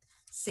like it.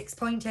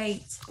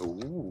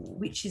 6.8,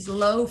 which is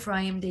low for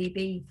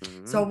IMDb.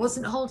 So I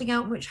wasn't holding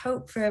out much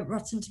hope for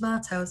Rotten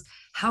Tomatoes.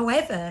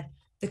 However,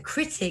 the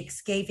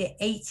critics gave it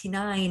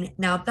 89.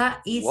 Now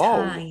that is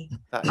high.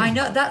 I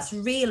know that's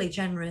really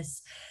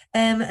generous.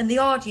 And the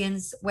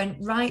audience went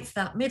right for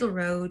that middle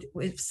road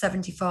with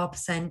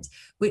 74%,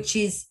 which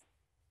is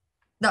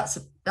that's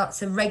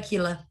a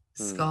regular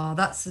score.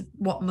 That's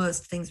what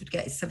most things would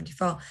get, is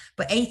 74.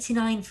 But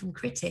 89 from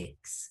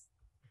critics.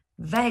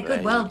 Very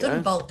good. Well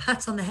done, Bolt.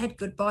 Pat on the head.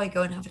 Good boy.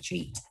 Go and have a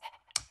treat.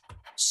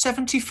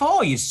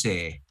 74, you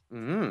say?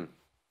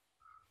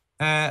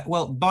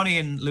 Well, Bonnie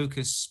and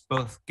Lucas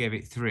both gave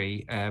it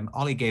 3.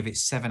 Ollie gave it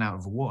 7 out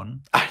of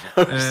 1. I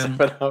know,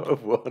 7 out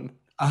of 1.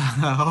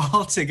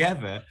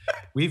 Altogether,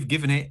 we've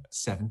given it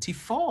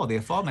 74. The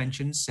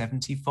aforementioned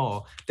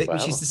 74,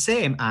 which is the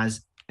same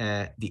as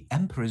The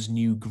Emperor's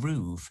New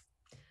Groove.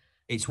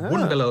 It's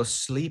one below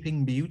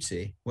Sleeping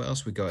Beauty. What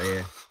else we got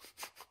here?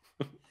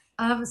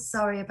 I'm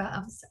sorry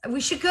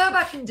we should go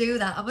back and do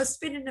that. I must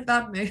have been in a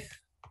bad mood.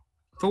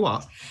 For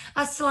what?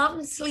 I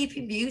slammed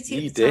Sleeping Beauty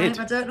You at the time. did.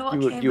 I don't know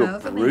what came you were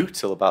over me.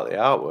 brutal about the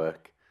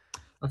artwork.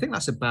 I think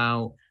that's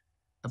about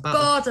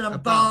bored and I'm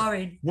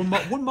boring.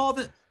 One more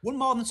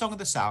than Song of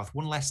the South,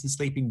 one less than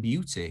Sleeping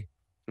Beauty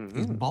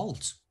is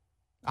Bolt.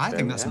 I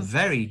think that's a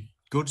very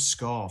good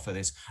score for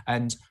this.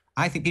 And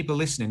I think people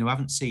listening who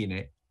haven't seen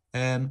it,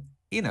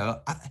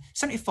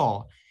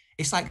 74,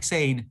 it's like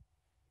saying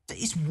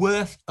it's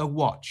worth a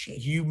watch.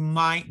 You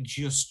might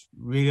just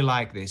really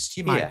like this.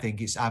 You might think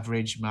it's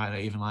average, might not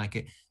even like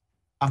it.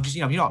 I'm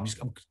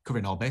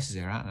covering all bases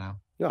here right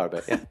now. You are a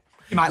bit, yeah.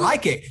 You might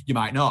like it, you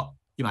might not.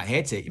 You might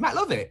hate it, you might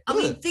love it. I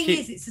mean, the thing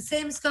is, it's the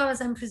same score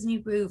as Emperor's New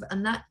Groove,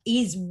 and that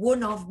is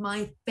one of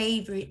my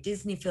favourite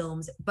Disney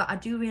films, but I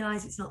do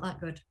realise it's not that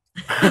good.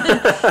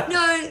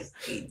 No,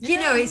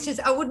 it's just,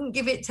 I wouldn't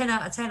give it 10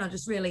 out of 10. I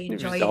just really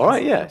enjoy it. All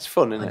right, yeah, it's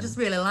fun, isn't it? I just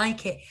really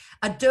like it.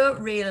 I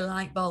don't really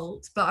like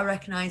Bolt, but I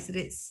recognise that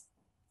it's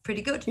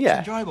pretty good. Yeah.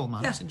 It's enjoyable,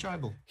 man. Yeah. It's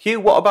enjoyable. Hugh,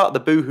 what about the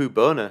Boohoo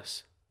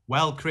bonus?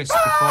 Well, Chris,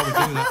 before we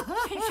do that...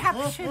 It's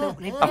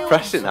absolutely I've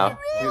pressed it now,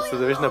 so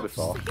there is no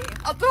before.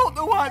 I don't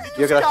know why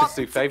You're going to have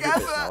to do favourite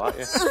bits now, aren't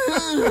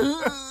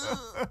you?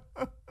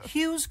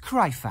 Hugh's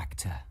Cry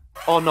Factor.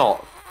 Or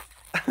not.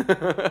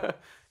 Go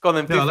on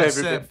then, do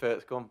favourite bit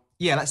first, go on.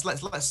 Yeah, let's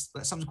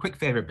have some quick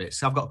favourite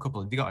bits. I've got a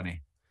couple. Have you got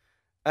any?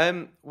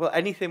 Well,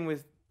 anything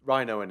with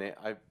Rhino in it,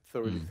 I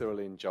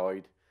thoroughly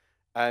enjoyed.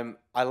 I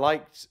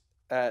liked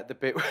the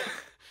bit.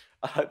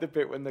 I liked the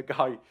bit when the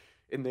guy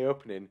in the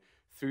opening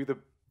threw the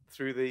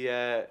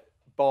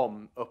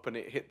bomb up and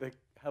it hit the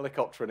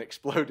helicopter and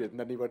exploded, and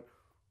then he went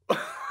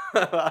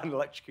and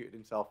electrocuted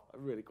himself. I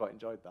really quite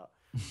enjoyed that.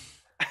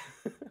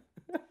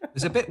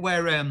 There's a bit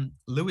where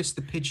Lewis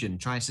the pigeon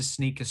tries to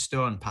sneak a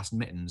stone past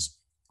Mittens.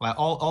 Like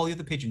all the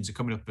other pigeons are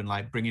coming up and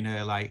like bringing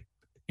her like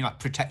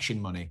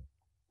protection money.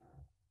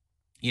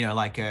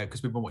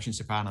 Because we've been watching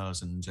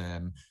Sopranos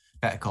and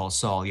Better Call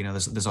Saul.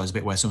 There's always a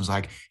bit where someone's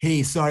like,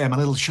 "Hey, sorry, I'm a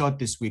little short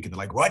this week," and they're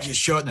like, "Why'd you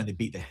short?" And then they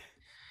beat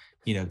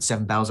the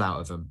 7 bells out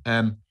of them.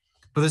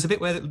 But there's a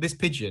bit where this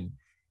pigeon,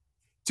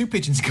 2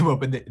 pigeons come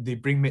up and they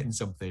bring Mitten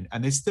something,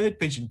 and this third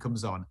pigeon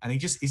comes on, and he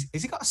just is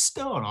he got a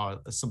stone or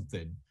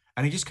something?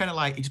 And he just kind of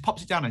he just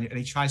pops it down and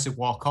he tries to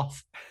walk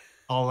off,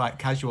 all like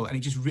casual. And I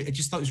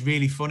just thought it was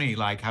really funny,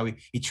 like how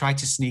he tried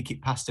to sneak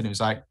it past, and it was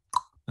like,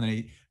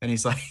 And then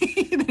he's like,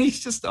 and he's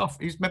just off.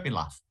 He's made me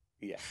laugh.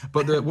 Yeah.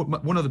 But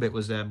one other bit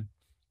was, I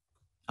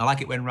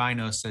like it when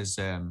Rhino says,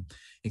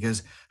 he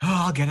goes,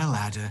 "Oh, I'll get a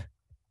ladder."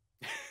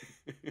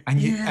 And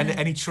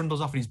and he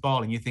trundles off in his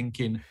ball, and you're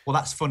thinking, well,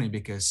 that's funny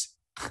because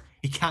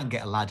he can't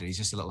get a ladder. He's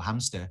just a little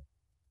hamster.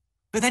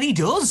 But then he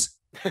does.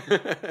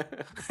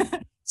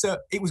 So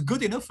it was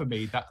good enough for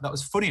me. That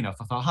was funny enough.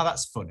 I thought, oh,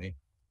 that's funny.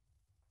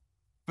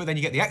 But then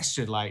you get the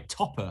extra like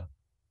topper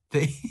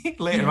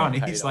later on.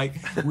 He's like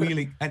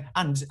wheeling,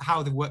 and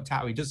how they've worked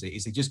out how he does it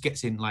is he just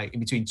gets in like in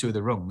between two of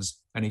the rungs,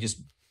 and he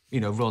just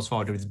rolls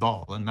forward with his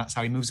ball, and that's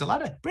how he moves the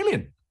ladder.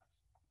 Brilliant.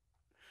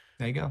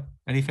 There you go.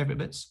 Any favourite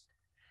bits?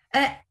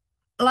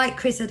 Like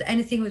Chris said,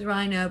 anything with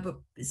Rhino, but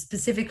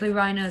specifically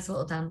Rhino's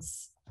little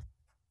dance.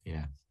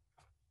 Yeah.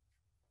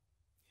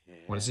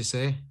 What does he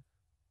say?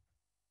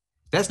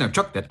 There's no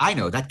truck that I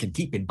know that can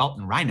keep in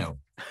Bolton Rhino.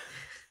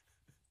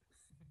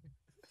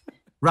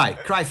 Right,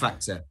 cry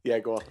factor. Yeah,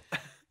 go on.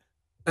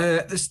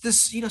 There's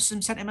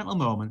some sentimental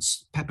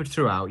moments peppered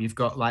throughout. You've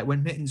got like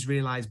when Mittens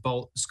realised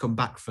Bolt's come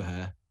back for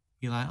her.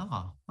 You're like,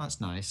 oh, that's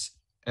nice.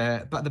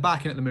 But the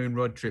barking at the moon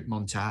road trip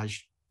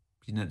montage,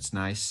 it's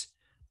nice.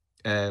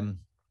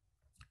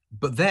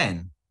 But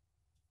then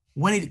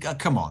when he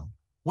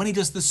when he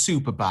does the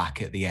super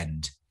bark at the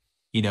end,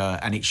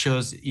 and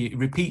it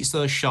repeats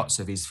those shots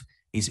of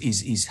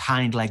his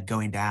hind leg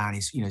going down,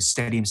 he's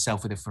steady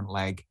himself with the front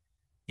leg.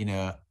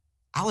 I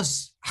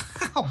was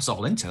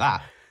all into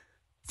that.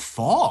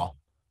 4.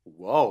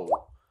 Whoa.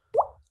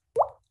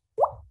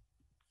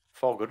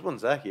 4 good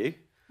ones there, Hugh.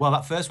 Well,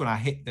 that first one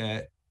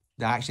I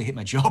actually hit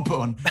my jaw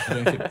bone. I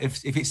don't know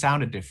if it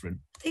sounded different.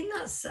 I think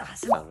that's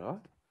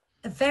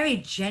a very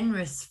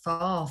generous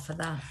 4 for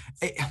that.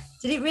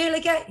 Did it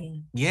really get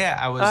you?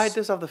 Yeah, It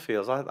does have the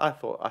feels. I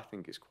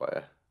think it's quite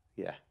a,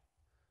 yeah,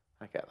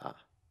 I get that.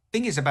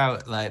 Thing is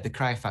about like the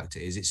cry factor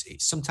is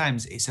it's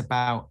sometimes it's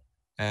about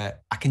I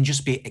can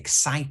just be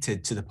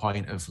excited to the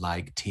point of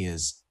like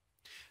tears.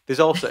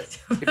 There's also if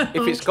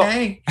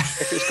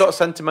it's got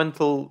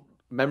sentimental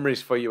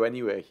memories for you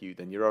anyway, Hugh,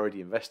 then you're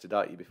already invested,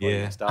 aren't you? Before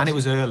you start. And it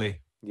was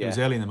early. Yeah. It was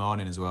early in the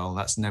morning as well.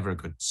 That's never a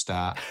good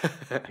start.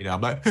 I'm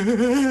like.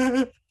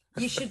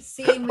 You should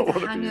see him with a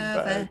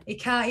hangover. He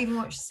can't even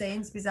watch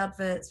Sainsbury's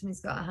adverts when he's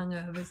got a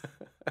hangover.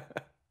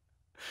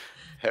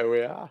 Here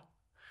we are.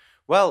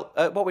 Well,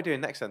 what are we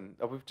doing next then?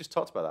 We've just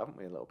talked about that, haven't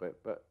we, a little bit?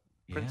 But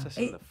Princess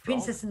and the Frog.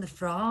 Princess and the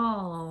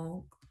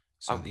Frog.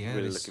 I'm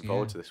really looking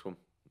forward to this one.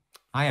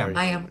 I am.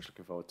 I am. Much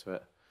looking forward to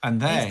it. And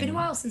then it's been a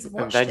while since I've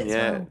watched it as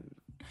well.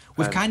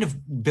 We've kind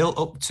of built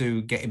up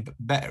to getting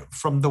better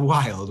from The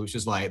Wild, which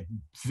is like,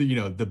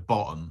 the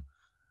bottom.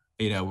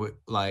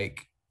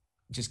 Like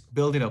just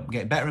building up,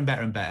 getting better and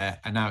better and better,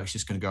 and now it's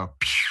just going to go.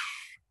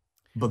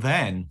 But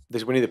then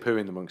there's Winnie the Pooh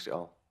in amongst it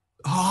all.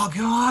 Oh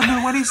God,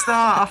 no! When is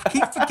that? I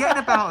keep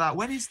forgetting about that.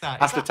 When is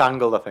that? After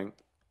Tangled, I think.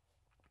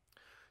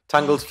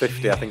 Tangled's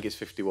 50. I think it's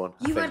 51.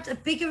 You had a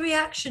bigger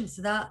reaction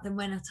to that than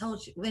when I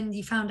told you when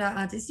you found out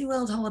our Disney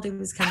World holiday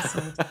was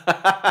cancelled.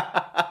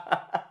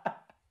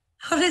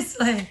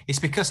 Honestly, it's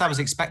because I was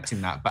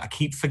expecting that, but I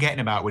keep forgetting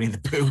about Winnie the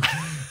Pooh.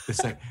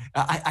 It's like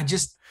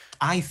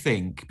I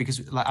think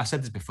because, like I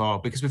said this before,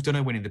 because we've done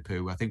a Winnie the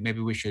Pooh, I think maybe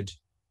we should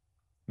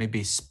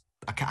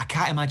I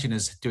can't imagine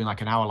us doing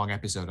like an hour-long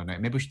episode on it.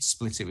 Maybe we should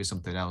split it with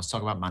something else.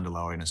 Talk about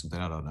Mandalorian or something.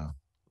 I don't know.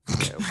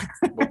 Yeah,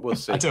 we'll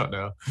see. I don't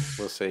know.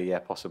 We'll see. Yeah,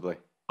 possibly.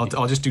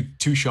 I'll just do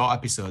 2 short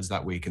episodes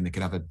that week, and they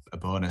can have a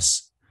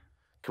bonus.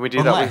 Can we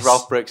do that with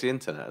Ralph Breaks the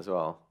Internet as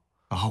well?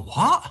 Oh,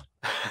 what?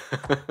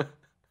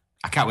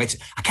 I can't wait.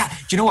 Do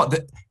you know what?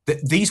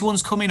 These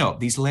ones coming up,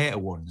 these later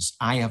ones,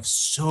 I have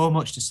so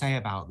much to say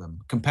about them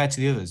compared to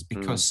the others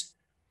because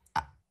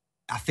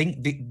I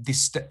think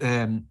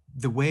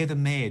the way they're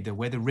made, the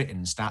way they're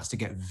written starts to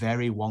get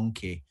very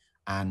wonky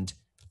and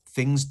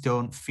things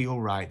don't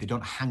feel right. They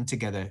don't hang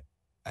together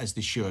as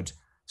they should.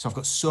 So I've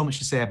got so much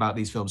to say about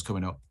these films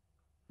coming up.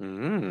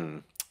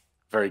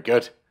 Very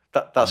good.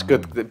 That's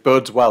good. It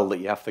bodes well that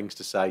you have things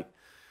to say.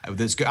 I'm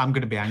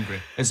going to be angry.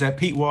 As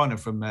Pete Warner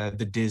from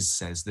the Diz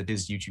says, the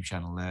Diz YouTube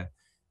channel, what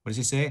does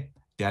he say?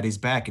 Daddy's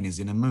back and he's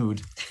in a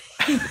mood.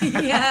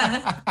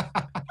 Yeah.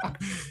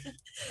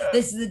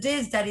 This is the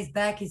Diz. Daddy's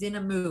back. He's in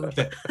a mood.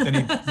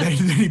 then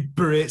he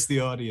berates the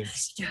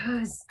audience. He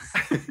does.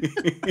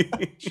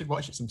 You should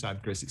watch it sometime,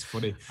 Chris. It's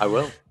funny. I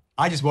will.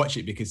 I just watch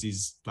it because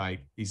he's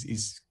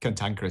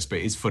cantankerous, but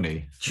it's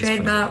funny.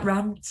 Trademark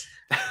rant.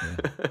 Yeah.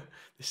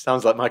 This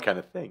sounds like my kind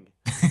of thing.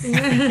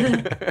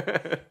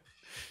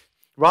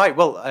 Right.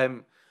 Well,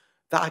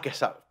 that I guess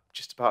that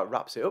just about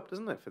wraps it up,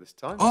 doesn't it, for this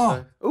time?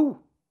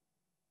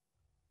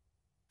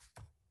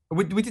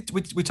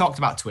 We talked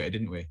about Twitter,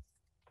 didn't we?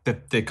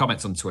 The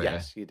comments on Twitter.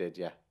 Yes, you did.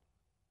 Yeah.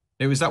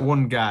 It was that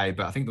one guy,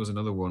 but I think there was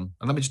another one.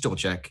 And let me just double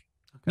check.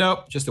 Okay.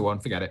 Nope, just the one.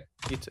 Forget it.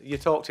 You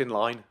talked in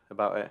line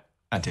about it.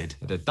 I did.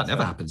 That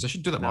never happens. I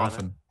should do that more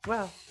often.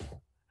 Well,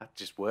 that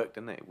just worked,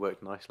 didn't it? It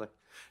worked nicely.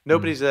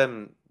 Nobody's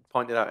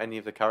pointed out any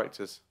of the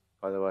characters,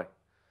 by the way.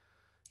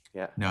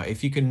 Yeah. No,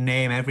 if you can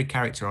name every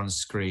character on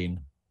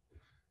screen,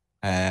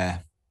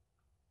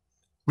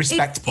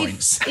 respect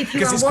points if you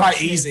because are it's quite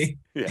watching it, easy.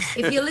 Yeah.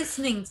 If you're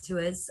listening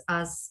to us,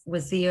 as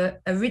was the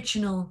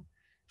original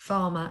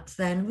format,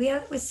 then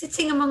we're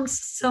sitting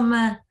amongst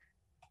some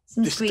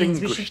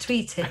screens. We should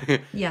tweet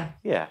it. Yeah.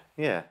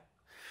 Yeah.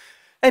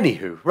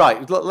 Anywho,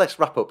 right, let's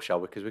wrap up, shall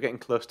we? Because we're getting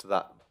close to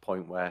that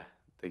point where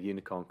the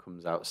unicorn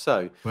comes out.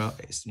 So, Well,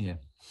 it's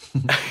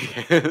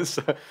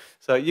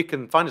so you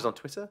can find us on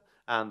Twitter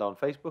and on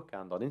Facebook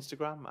and on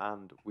Instagram,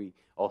 and we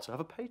also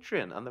have a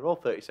Patreon, and they're all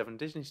 37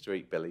 Disney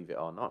Street, believe it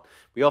or not.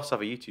 We also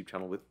have a YouTube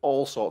channel with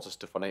all sorts of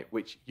stuff on it,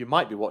 which you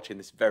might be watching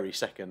this very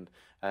second,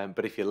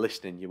 but if you're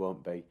listening, you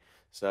won't be.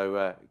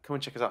 So come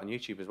and check us out on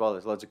YouTube as well.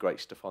 There's loads of great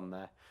stuff on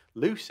there.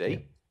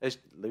 Lucy has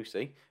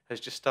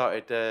just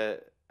started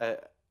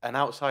an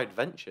outside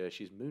venture.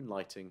 She's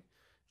moonlighting,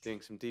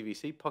 doing some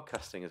DVC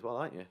podcasting as well,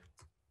 aren't you?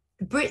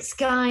 Brit's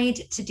Guide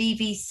to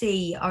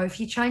DVC, or if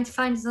you're trying to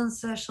find us on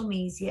social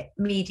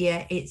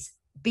media, it's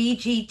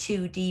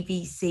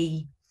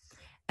BG2DVC.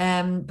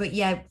 But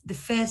yeah, the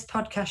first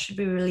podcast should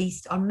be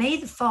released on May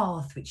the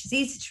 4th, which is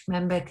easy to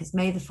remember because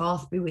May the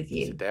 4th be with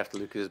you. It's the day after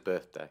Lucas's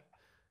birthday.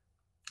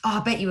 Oh,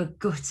 I bet you were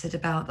gutted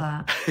about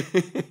that.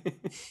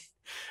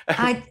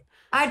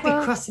 I'd be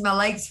crossing my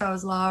legs if I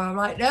was Laura. I'm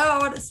like, no, I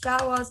want a Star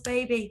Wars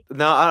baby.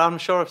 No, I'm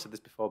sure I've said this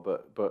before,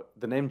 but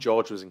the name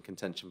George was in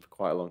contention for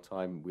quite a long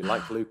time. We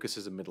liked Lucas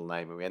as a middle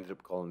name, and we ended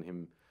up calling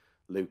him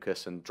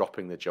Lucas and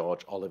dropping the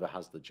George. Oliver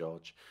has the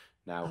George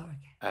now.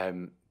 Oh,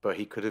 okay. But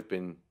he could have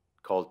been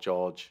called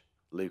George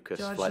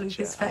Lucas Fletcher. Lucas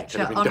and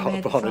Fletcher could have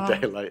been born a day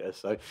 4th. later.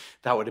 So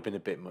that would have been a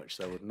bit much,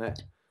 though, wouldn't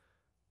it?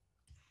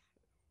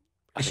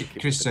 I think it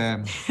Chris,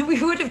 would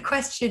We would have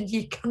questioned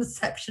your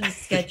conception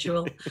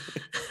schedule.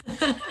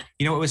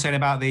 you know what we're saying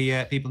about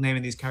the people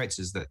naming these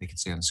characters that they can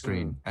see on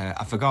screen?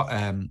 I forgot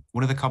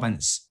one of the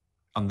comments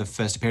on the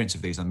first appearance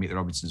of these on Meet the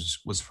Robinsons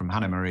was from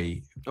Hannah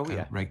Marie,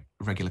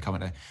 regular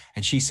commenter,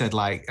 and she said,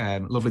 like,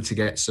 lovely to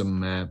get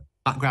some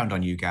background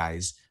on you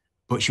guys,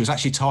 but she was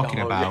actually talking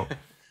about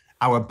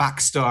our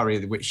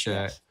backstory, which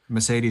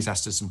Mercedes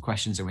asked us some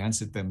questions and we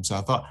answered them. So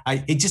I thought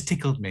it just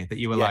tickled me that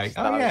you were like,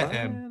 oh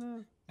yeah.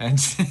 And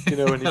you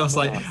know, I was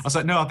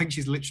like, no, I think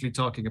she's literally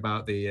talking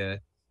about the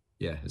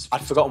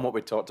I'd forgotten what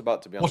we talked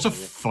about, to be honest. What a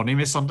funny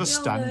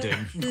misunderstanding.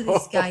 Who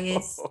this guy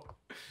is.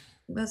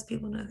 Most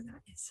people know who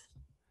that is.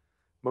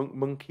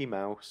 Monkey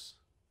Mouse.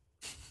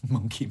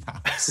 Monkey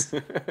Mouse.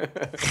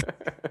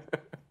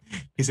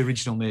 His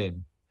original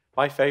name.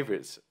 My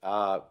favourites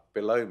are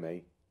below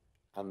me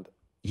and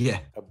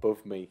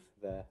above me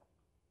there.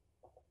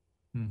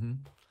 Mm-hmm.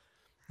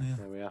 Yeah.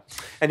 There we are.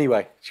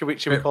 Anyway, should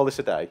we call this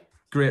a day?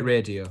 Great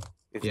radio.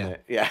 Isn't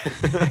it? Yeah.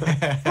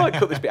 I might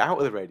cut this bit out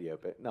of the radio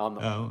bit. No, I'm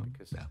not. Oh,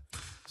 because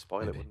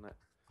spoil it, wouldn't it?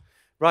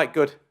 Right,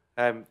 good.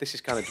 This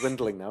is kind of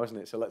dwindling now, isn't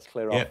it? So let's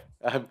clear off.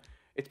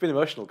 It's been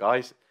emotional,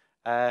 guys.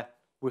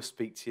 We'll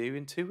speak to you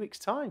in 2 weeks'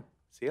 time.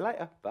 See you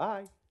later.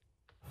 Bye.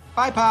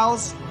 Bye,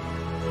 pals.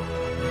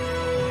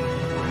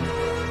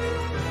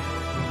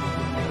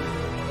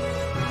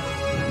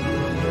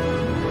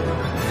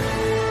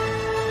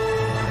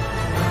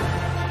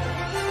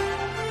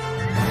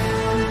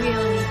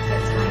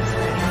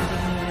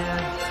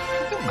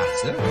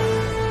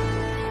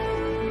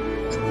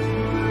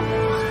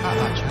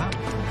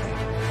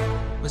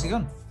 Where's he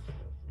gone?